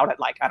figured it out at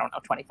like, I don't know,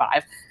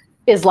 25,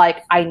 is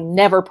like, I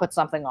never put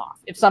something off.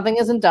 If something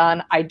isn't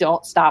done, I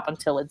don't stop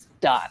until it's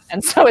done.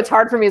 And so it's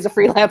hard for me as a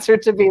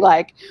freelancer to be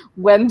like,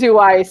 when do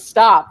I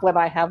stop when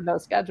I have no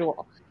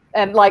schedule?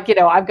 And like, you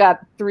know, I've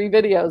got 3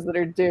 videos that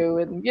are due,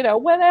 and, you know,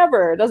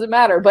 whenever, it doesn't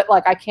matter, but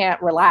like, I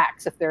can't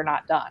relax if they're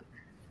not done.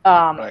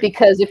 Right.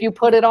 Because if you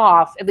put it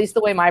off, at least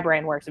the way my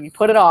brain works, if you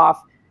put it off,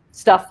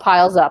 stuff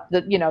piles up.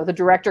 That, you know, the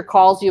director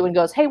calls you and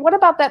goes, hey, what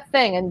about that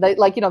thing? And they,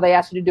 like, you know, they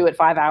asked you to do it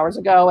 5 hours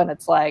ago, and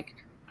it's like,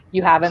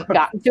 you haven't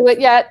gotten to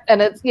it yet.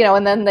 And it's, you know,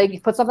 and then they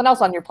put something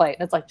else on your plate,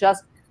 and it's like,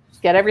 just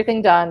get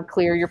everything done,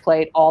 clear your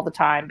plate all the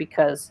time,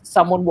 because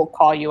someone will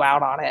call you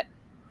out on it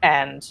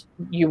and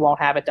you won't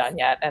have it done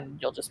yet. And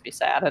you'll just be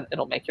sad, and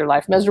it'll make your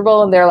life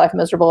miserable and their life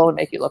miserable, and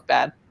make you look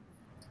bad.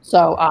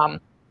 So,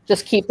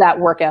 just keep that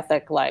work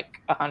ethic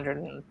like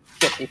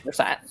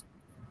 150%.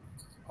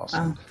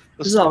 Awesome.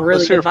 This is all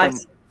really good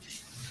advice.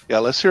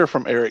 Let's hear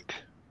from Eric.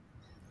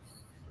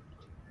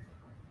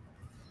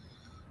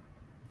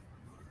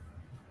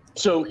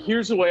 So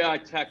here's the way I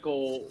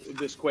tackle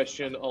this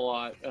question a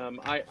lot.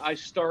 I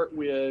start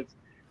with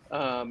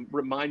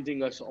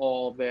reminding us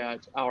all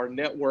that our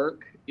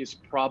network is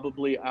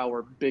probably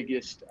our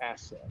biggest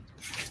asset.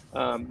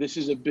 This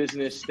is a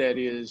business that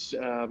is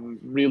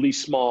really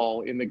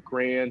small in the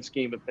grand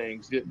scheme of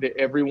things.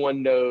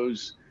 Everyone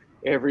knows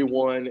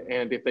everyone,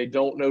 and if they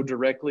don't know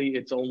directly,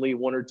 it's only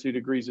 1 or 2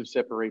 degrees of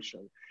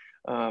separation.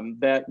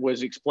 That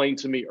was explained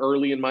to me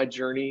early in my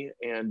journey,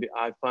 and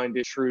I find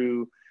it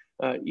true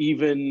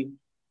even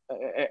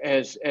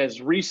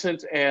as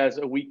recent as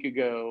a week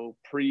ago,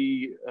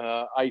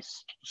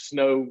 pre-ice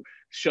snow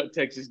shut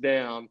Texas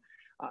down.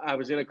 I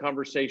was in a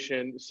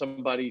conversation,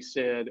 somebody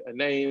said a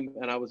name,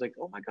 and I was like,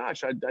 oh my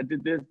gosh, I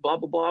did this, blah,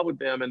 blah, blah with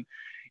them. And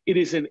it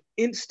is an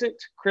instant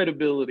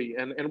credibility.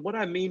 And what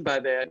I mean by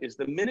that is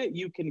the minute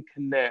you can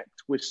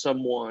connect with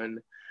someone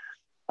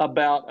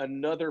about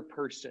another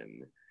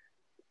person,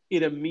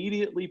 it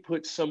immediately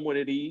puts someone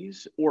at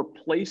ease or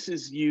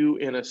places you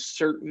in a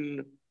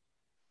certain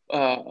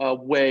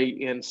way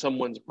in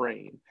someone's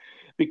brain,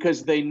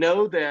 because they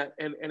know that,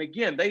 and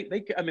again, they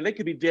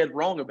could be dead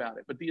wrong about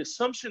it, but the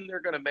assumption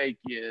they're going to make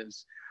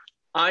is,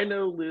 I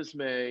know Liz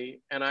May,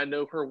 and I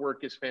know her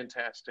work is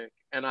fantastic,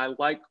 and I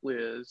like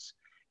Liz,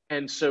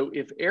 and so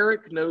if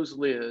Eric knows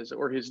Liz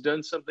or has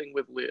done something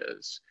with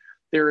Liz,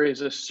 there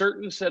is a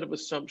certain set of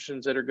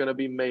assumptions that are going to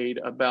be made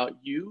about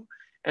you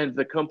and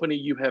the company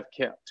you have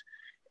kept.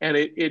 And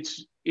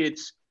it's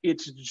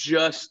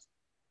just,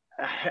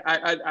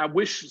 I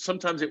wish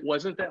sometimes it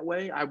wasn't that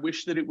way. I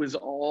wish that it was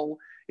all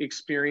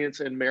experience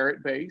and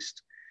merit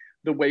based,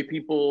 the way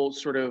people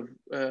sort of,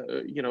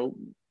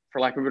 for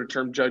lack of a better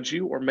term, judge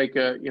you or make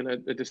a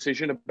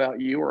decision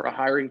about you or a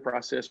hiring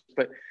process.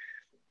 But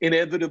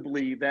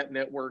inevitably that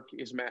network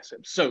is massive.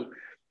 So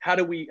how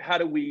do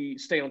we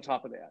stay on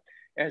top of that?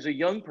 As a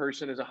young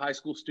person, as a high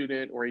school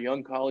student or a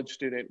young college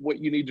student, what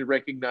you need to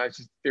recognize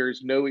is there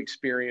is no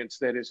experience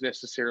that is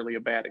necessarily a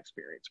bad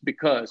experience,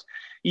 because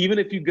even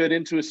if you get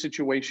into a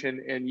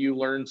situation and you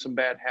learn some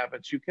bad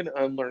habits, you can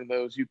unlearn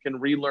those, you can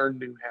relearn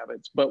new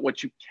habits. But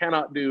what you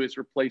cannot do is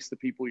replace the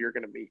people you're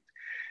going to meet,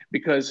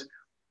 because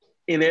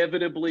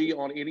inevitably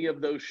on any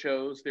of those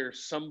shows,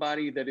 there's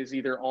somebody that is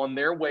either on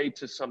their way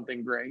to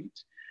something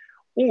great,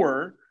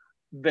 or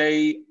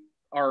they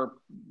are,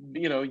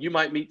 you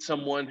might meet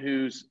someone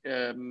who's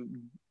a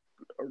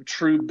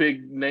true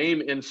big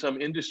name in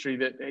some industry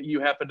that you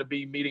happen to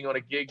be meeting on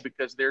a gig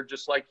because they're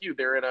just like you.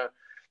 They're in a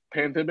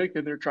pandemic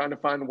and they're trying to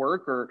find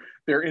work, or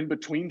they're in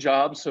between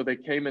jobs. So they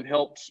came and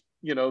helped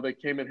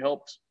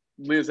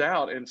Liz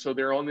out. And so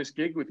they're on this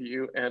gig with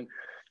you, and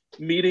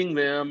meeting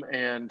them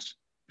and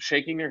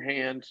shaking their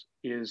hand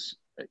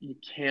you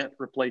can't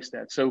replace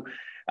that. So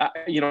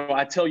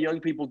I tell young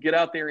people, get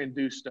out there and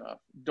do stuff.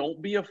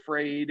 Don't be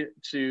afraid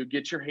to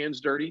get your hands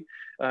dirty.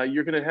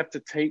 You're going to have to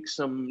take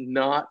some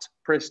not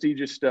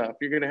prestigious stuff.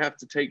 You're going to have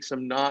to take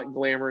some not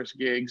glamorous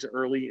gigs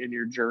early in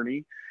your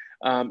journey.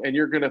 And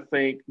you're going to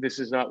think this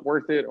is not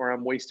worth it, or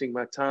I'm wasting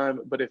my time.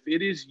 But if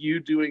it is you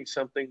doing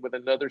something with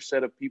another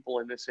set of people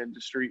in this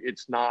industry,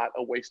 it's not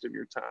a waste of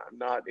your time,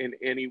 not in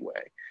any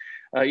way.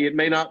 It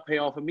may not pay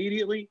off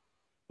immediately,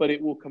 but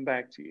it will come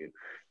back to you.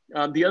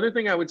 The other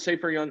thing I would say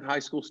for young high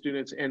school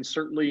students, and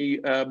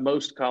certainly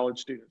most college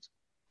students,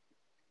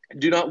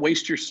 do not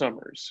waste your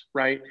summers,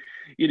 right?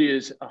 It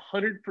is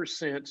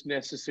 100%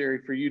 necessary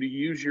for you to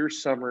use your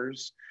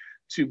summers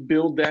to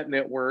build that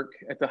network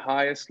at the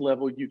highest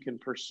level you can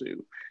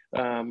pursue.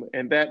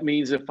 And that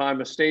means if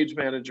I'm a stage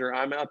manager,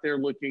 I'm out there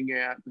looking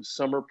at the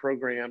summer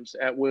programs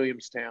at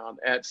Williamstown,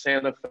 at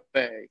Santa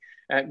Fe,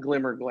 at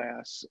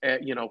Glimmerglass,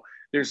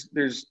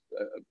 there's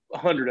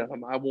 100 of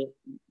them.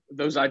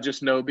 Those I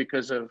just know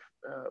because of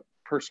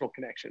personal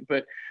connection,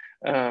 but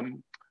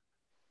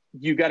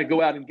you got to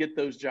go out and get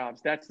those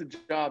jobs. That's the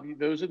job.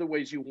 Those are the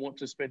ways you want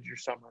to spend your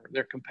summer.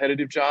 They're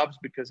competitive jobs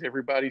because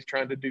everybody's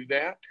trying to do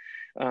that.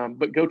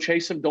 But go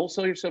chase them. Don't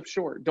sell yourself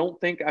short. Don't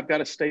think I've got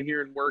to stay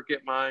here and work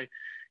at my,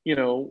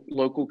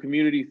 local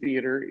community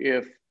theater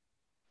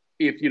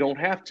if you don't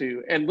have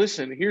to. And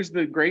listen, here's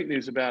the great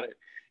news about it.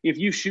 If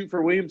you shoot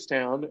for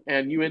Williamstown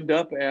and you end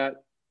up at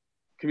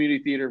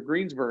Community Theater of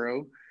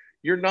Greensboro,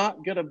 you're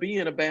not going to be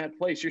in a bad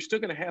place. You're still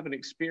going to have an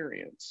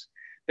experience.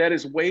 That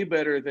is way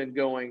better than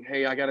going,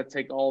 hey, I got to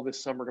take all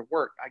this summer to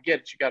work. I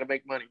get it. You got to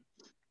make money.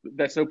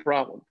 That's no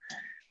problem.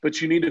 But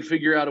you need to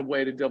figure out a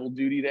way to double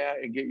duty that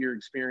and get your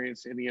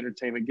experience in the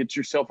entertainment. Get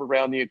yourself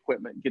around the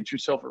equipment. Get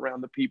yourself around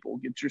the people.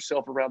 Get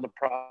yourself around the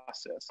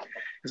process.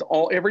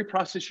 Because every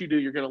process you do,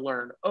 you're going to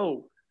learn,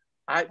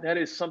 that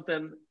is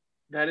something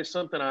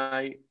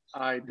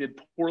I did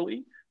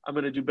poorly. I'm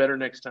going to do better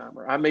next time.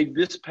 Or I made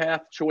this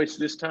path choice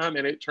this time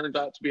and it turned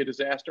out to be a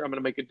disaster. I'm going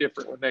to make a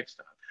different one next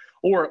time.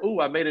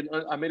 Or, I made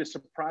a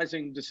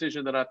surprising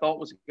decision that I thought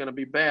was going to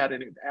be bad,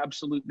 and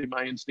absolutely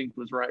my instinct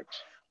was right.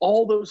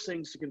 All those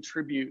things to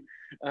contribute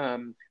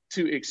to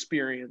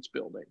experience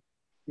building.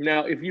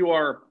 Now, if you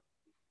are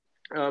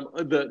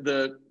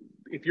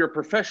if you're a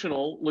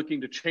professional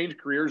looking to change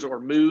careers or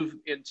move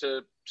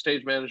into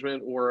stage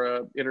management or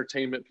a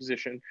entertainment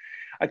position,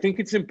 I think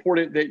it's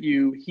important that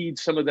you heed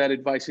some of that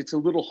advice. It's a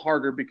little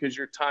harder because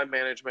your time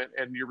management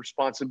and your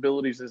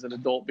responsibilities as an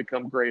adult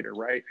become greater,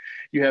 right?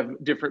 You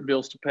have different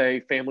bills to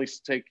pay, families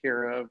to take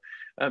care of.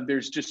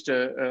 There's just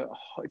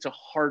it's a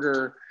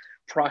harder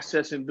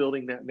process in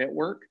building that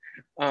network.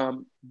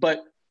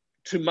 But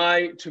to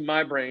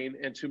my brain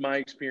and to my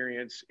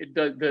experience,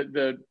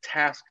 the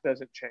task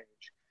doesn't change.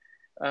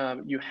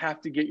 You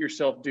have to get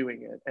yourself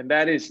doing it. And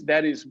that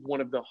is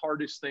one of the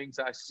hardest things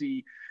I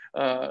see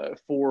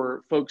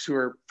for folks who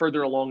are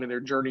further along in their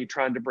journey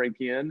trying to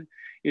break in,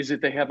 is that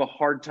they have a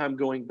hard time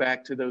going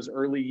back to those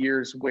early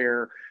years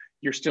where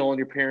you're still on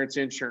your parents'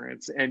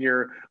 insurance and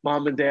your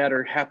mom and dad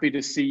are happy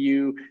to see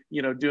you,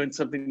 doing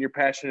something you're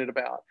passionate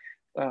about.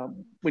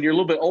 When you're a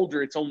little bit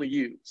older, it's only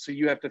you. So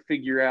you have to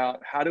figure out,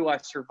 how do I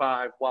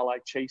survive while I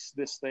chase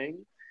this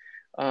thing?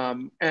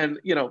 And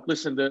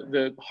listen,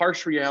 the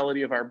harsh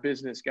reality of our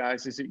business,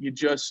 guys, is that you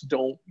just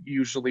don't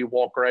usually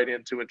walk right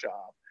into a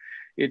job.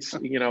 It's,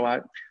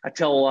 I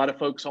tell a lot of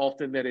folks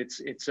often that it's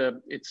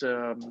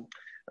an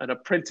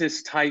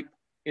apprentice type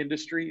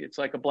industry. It's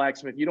like a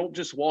blacksmith. You don't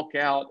just walk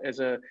out as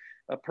a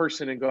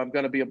person and go, I'm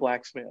going to be a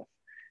blacksmith.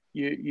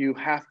 You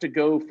have to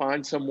go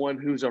find someone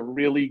who's a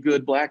really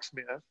good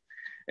blacksmith,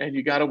 and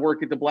you got to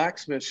work at the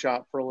blacksmith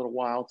shop for a little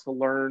while to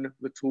learn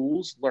the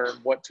tools, learn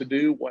what to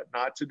do, what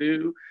not to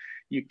do.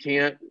 You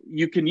can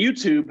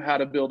YouTube how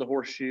to build a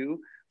horseshoe,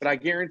 but I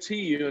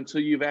guarantee you,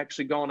 until you've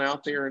actually gone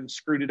out there and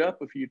screwed it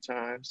up a few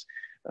times,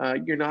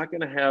 you're not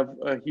going to have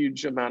a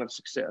huge amount of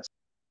success.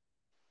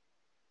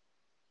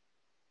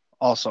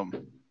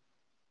 Awesome.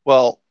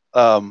 Well,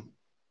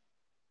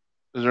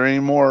 is there any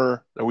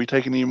more? Are we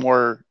taking any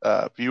more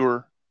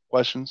viewer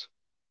questions?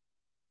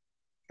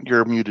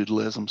 You're muted,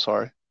 Liz. I'm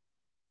sorry.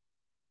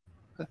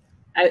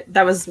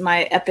 That was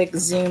my epic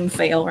Zoom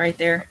fail right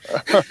there.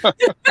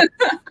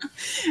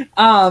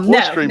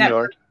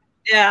 StreamYard.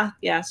 Yeah,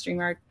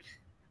 StreamYard.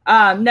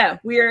 No,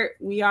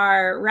 we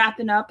are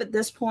wrapping up at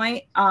this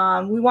point.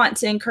 We want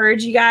to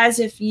encourage you guys,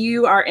 if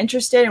you are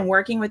interested in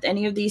working with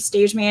any of these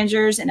stage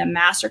managers in a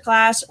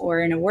masterclass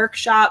or in a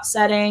workshop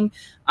setting,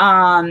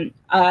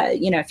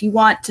 if you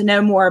want to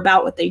know more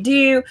about what they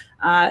do,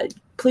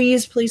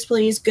 please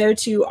go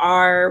to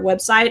our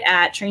website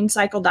at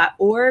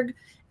traincycle.org.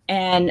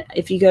 And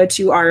if you go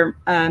to our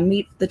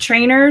Meet the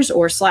Trainers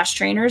or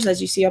 /trainers, as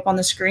you see up on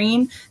the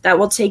screen, that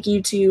will take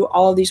you to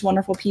all of these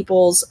wonderful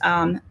people's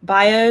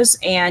bios,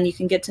 and you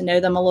can get to know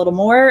them a little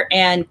more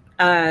and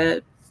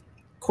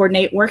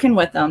coordinate working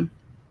with them.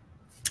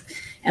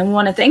 And we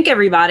want to thank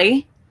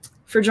everybody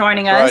for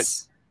joining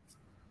us.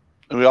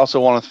 Right. And we also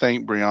want to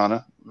thank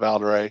Brianna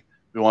Valderay.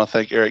 We want to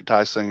thank Eric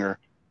Tysinger,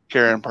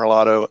 Karen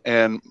Parlato,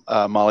 and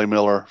Molly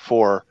Miller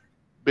for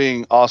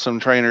being awesome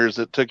trainers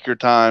that took your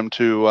time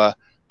to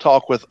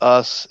talk with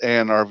us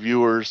and our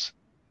viewers,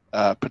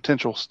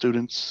 potential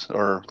students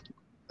or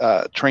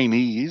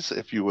trainees,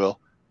 if you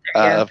will,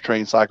 of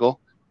Train Cycle.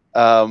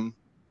 It's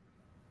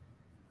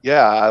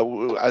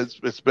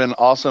been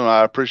awesome.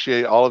 I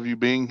appreciate all of you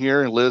being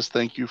here. And Liz,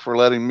 thank you for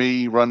letting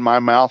me run my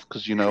mouth,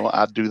 because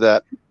I do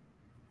that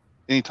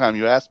anytime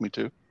you ask me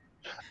to.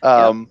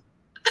 Anytime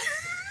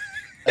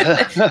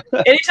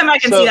I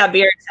can see that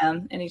beard,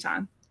 Tim.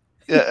 Anytime.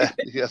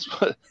 Yes.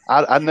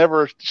 I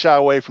never shy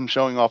away from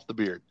showing off the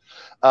beard.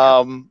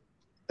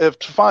 If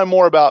to find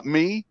more about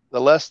me,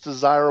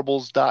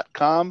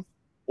 thelessdesirables.com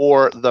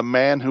or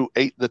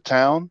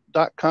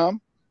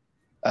themanwhoatethetown.com.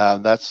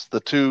 That's the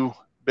two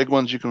big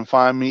ones you can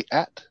find me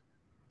at.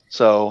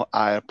 So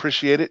I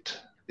appreciate it.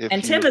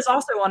 And Tim is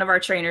also one of our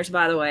trainers,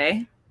 by the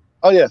way.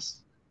 Oh, yes.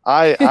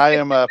 I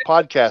am a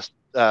podcast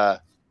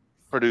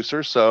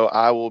producer, so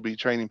I will be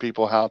training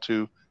people how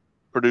to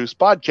produce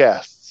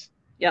podcasts.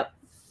 Yep.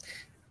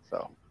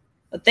 So.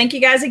 Well, thank you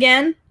guys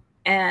again,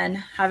 and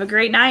have a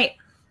great night.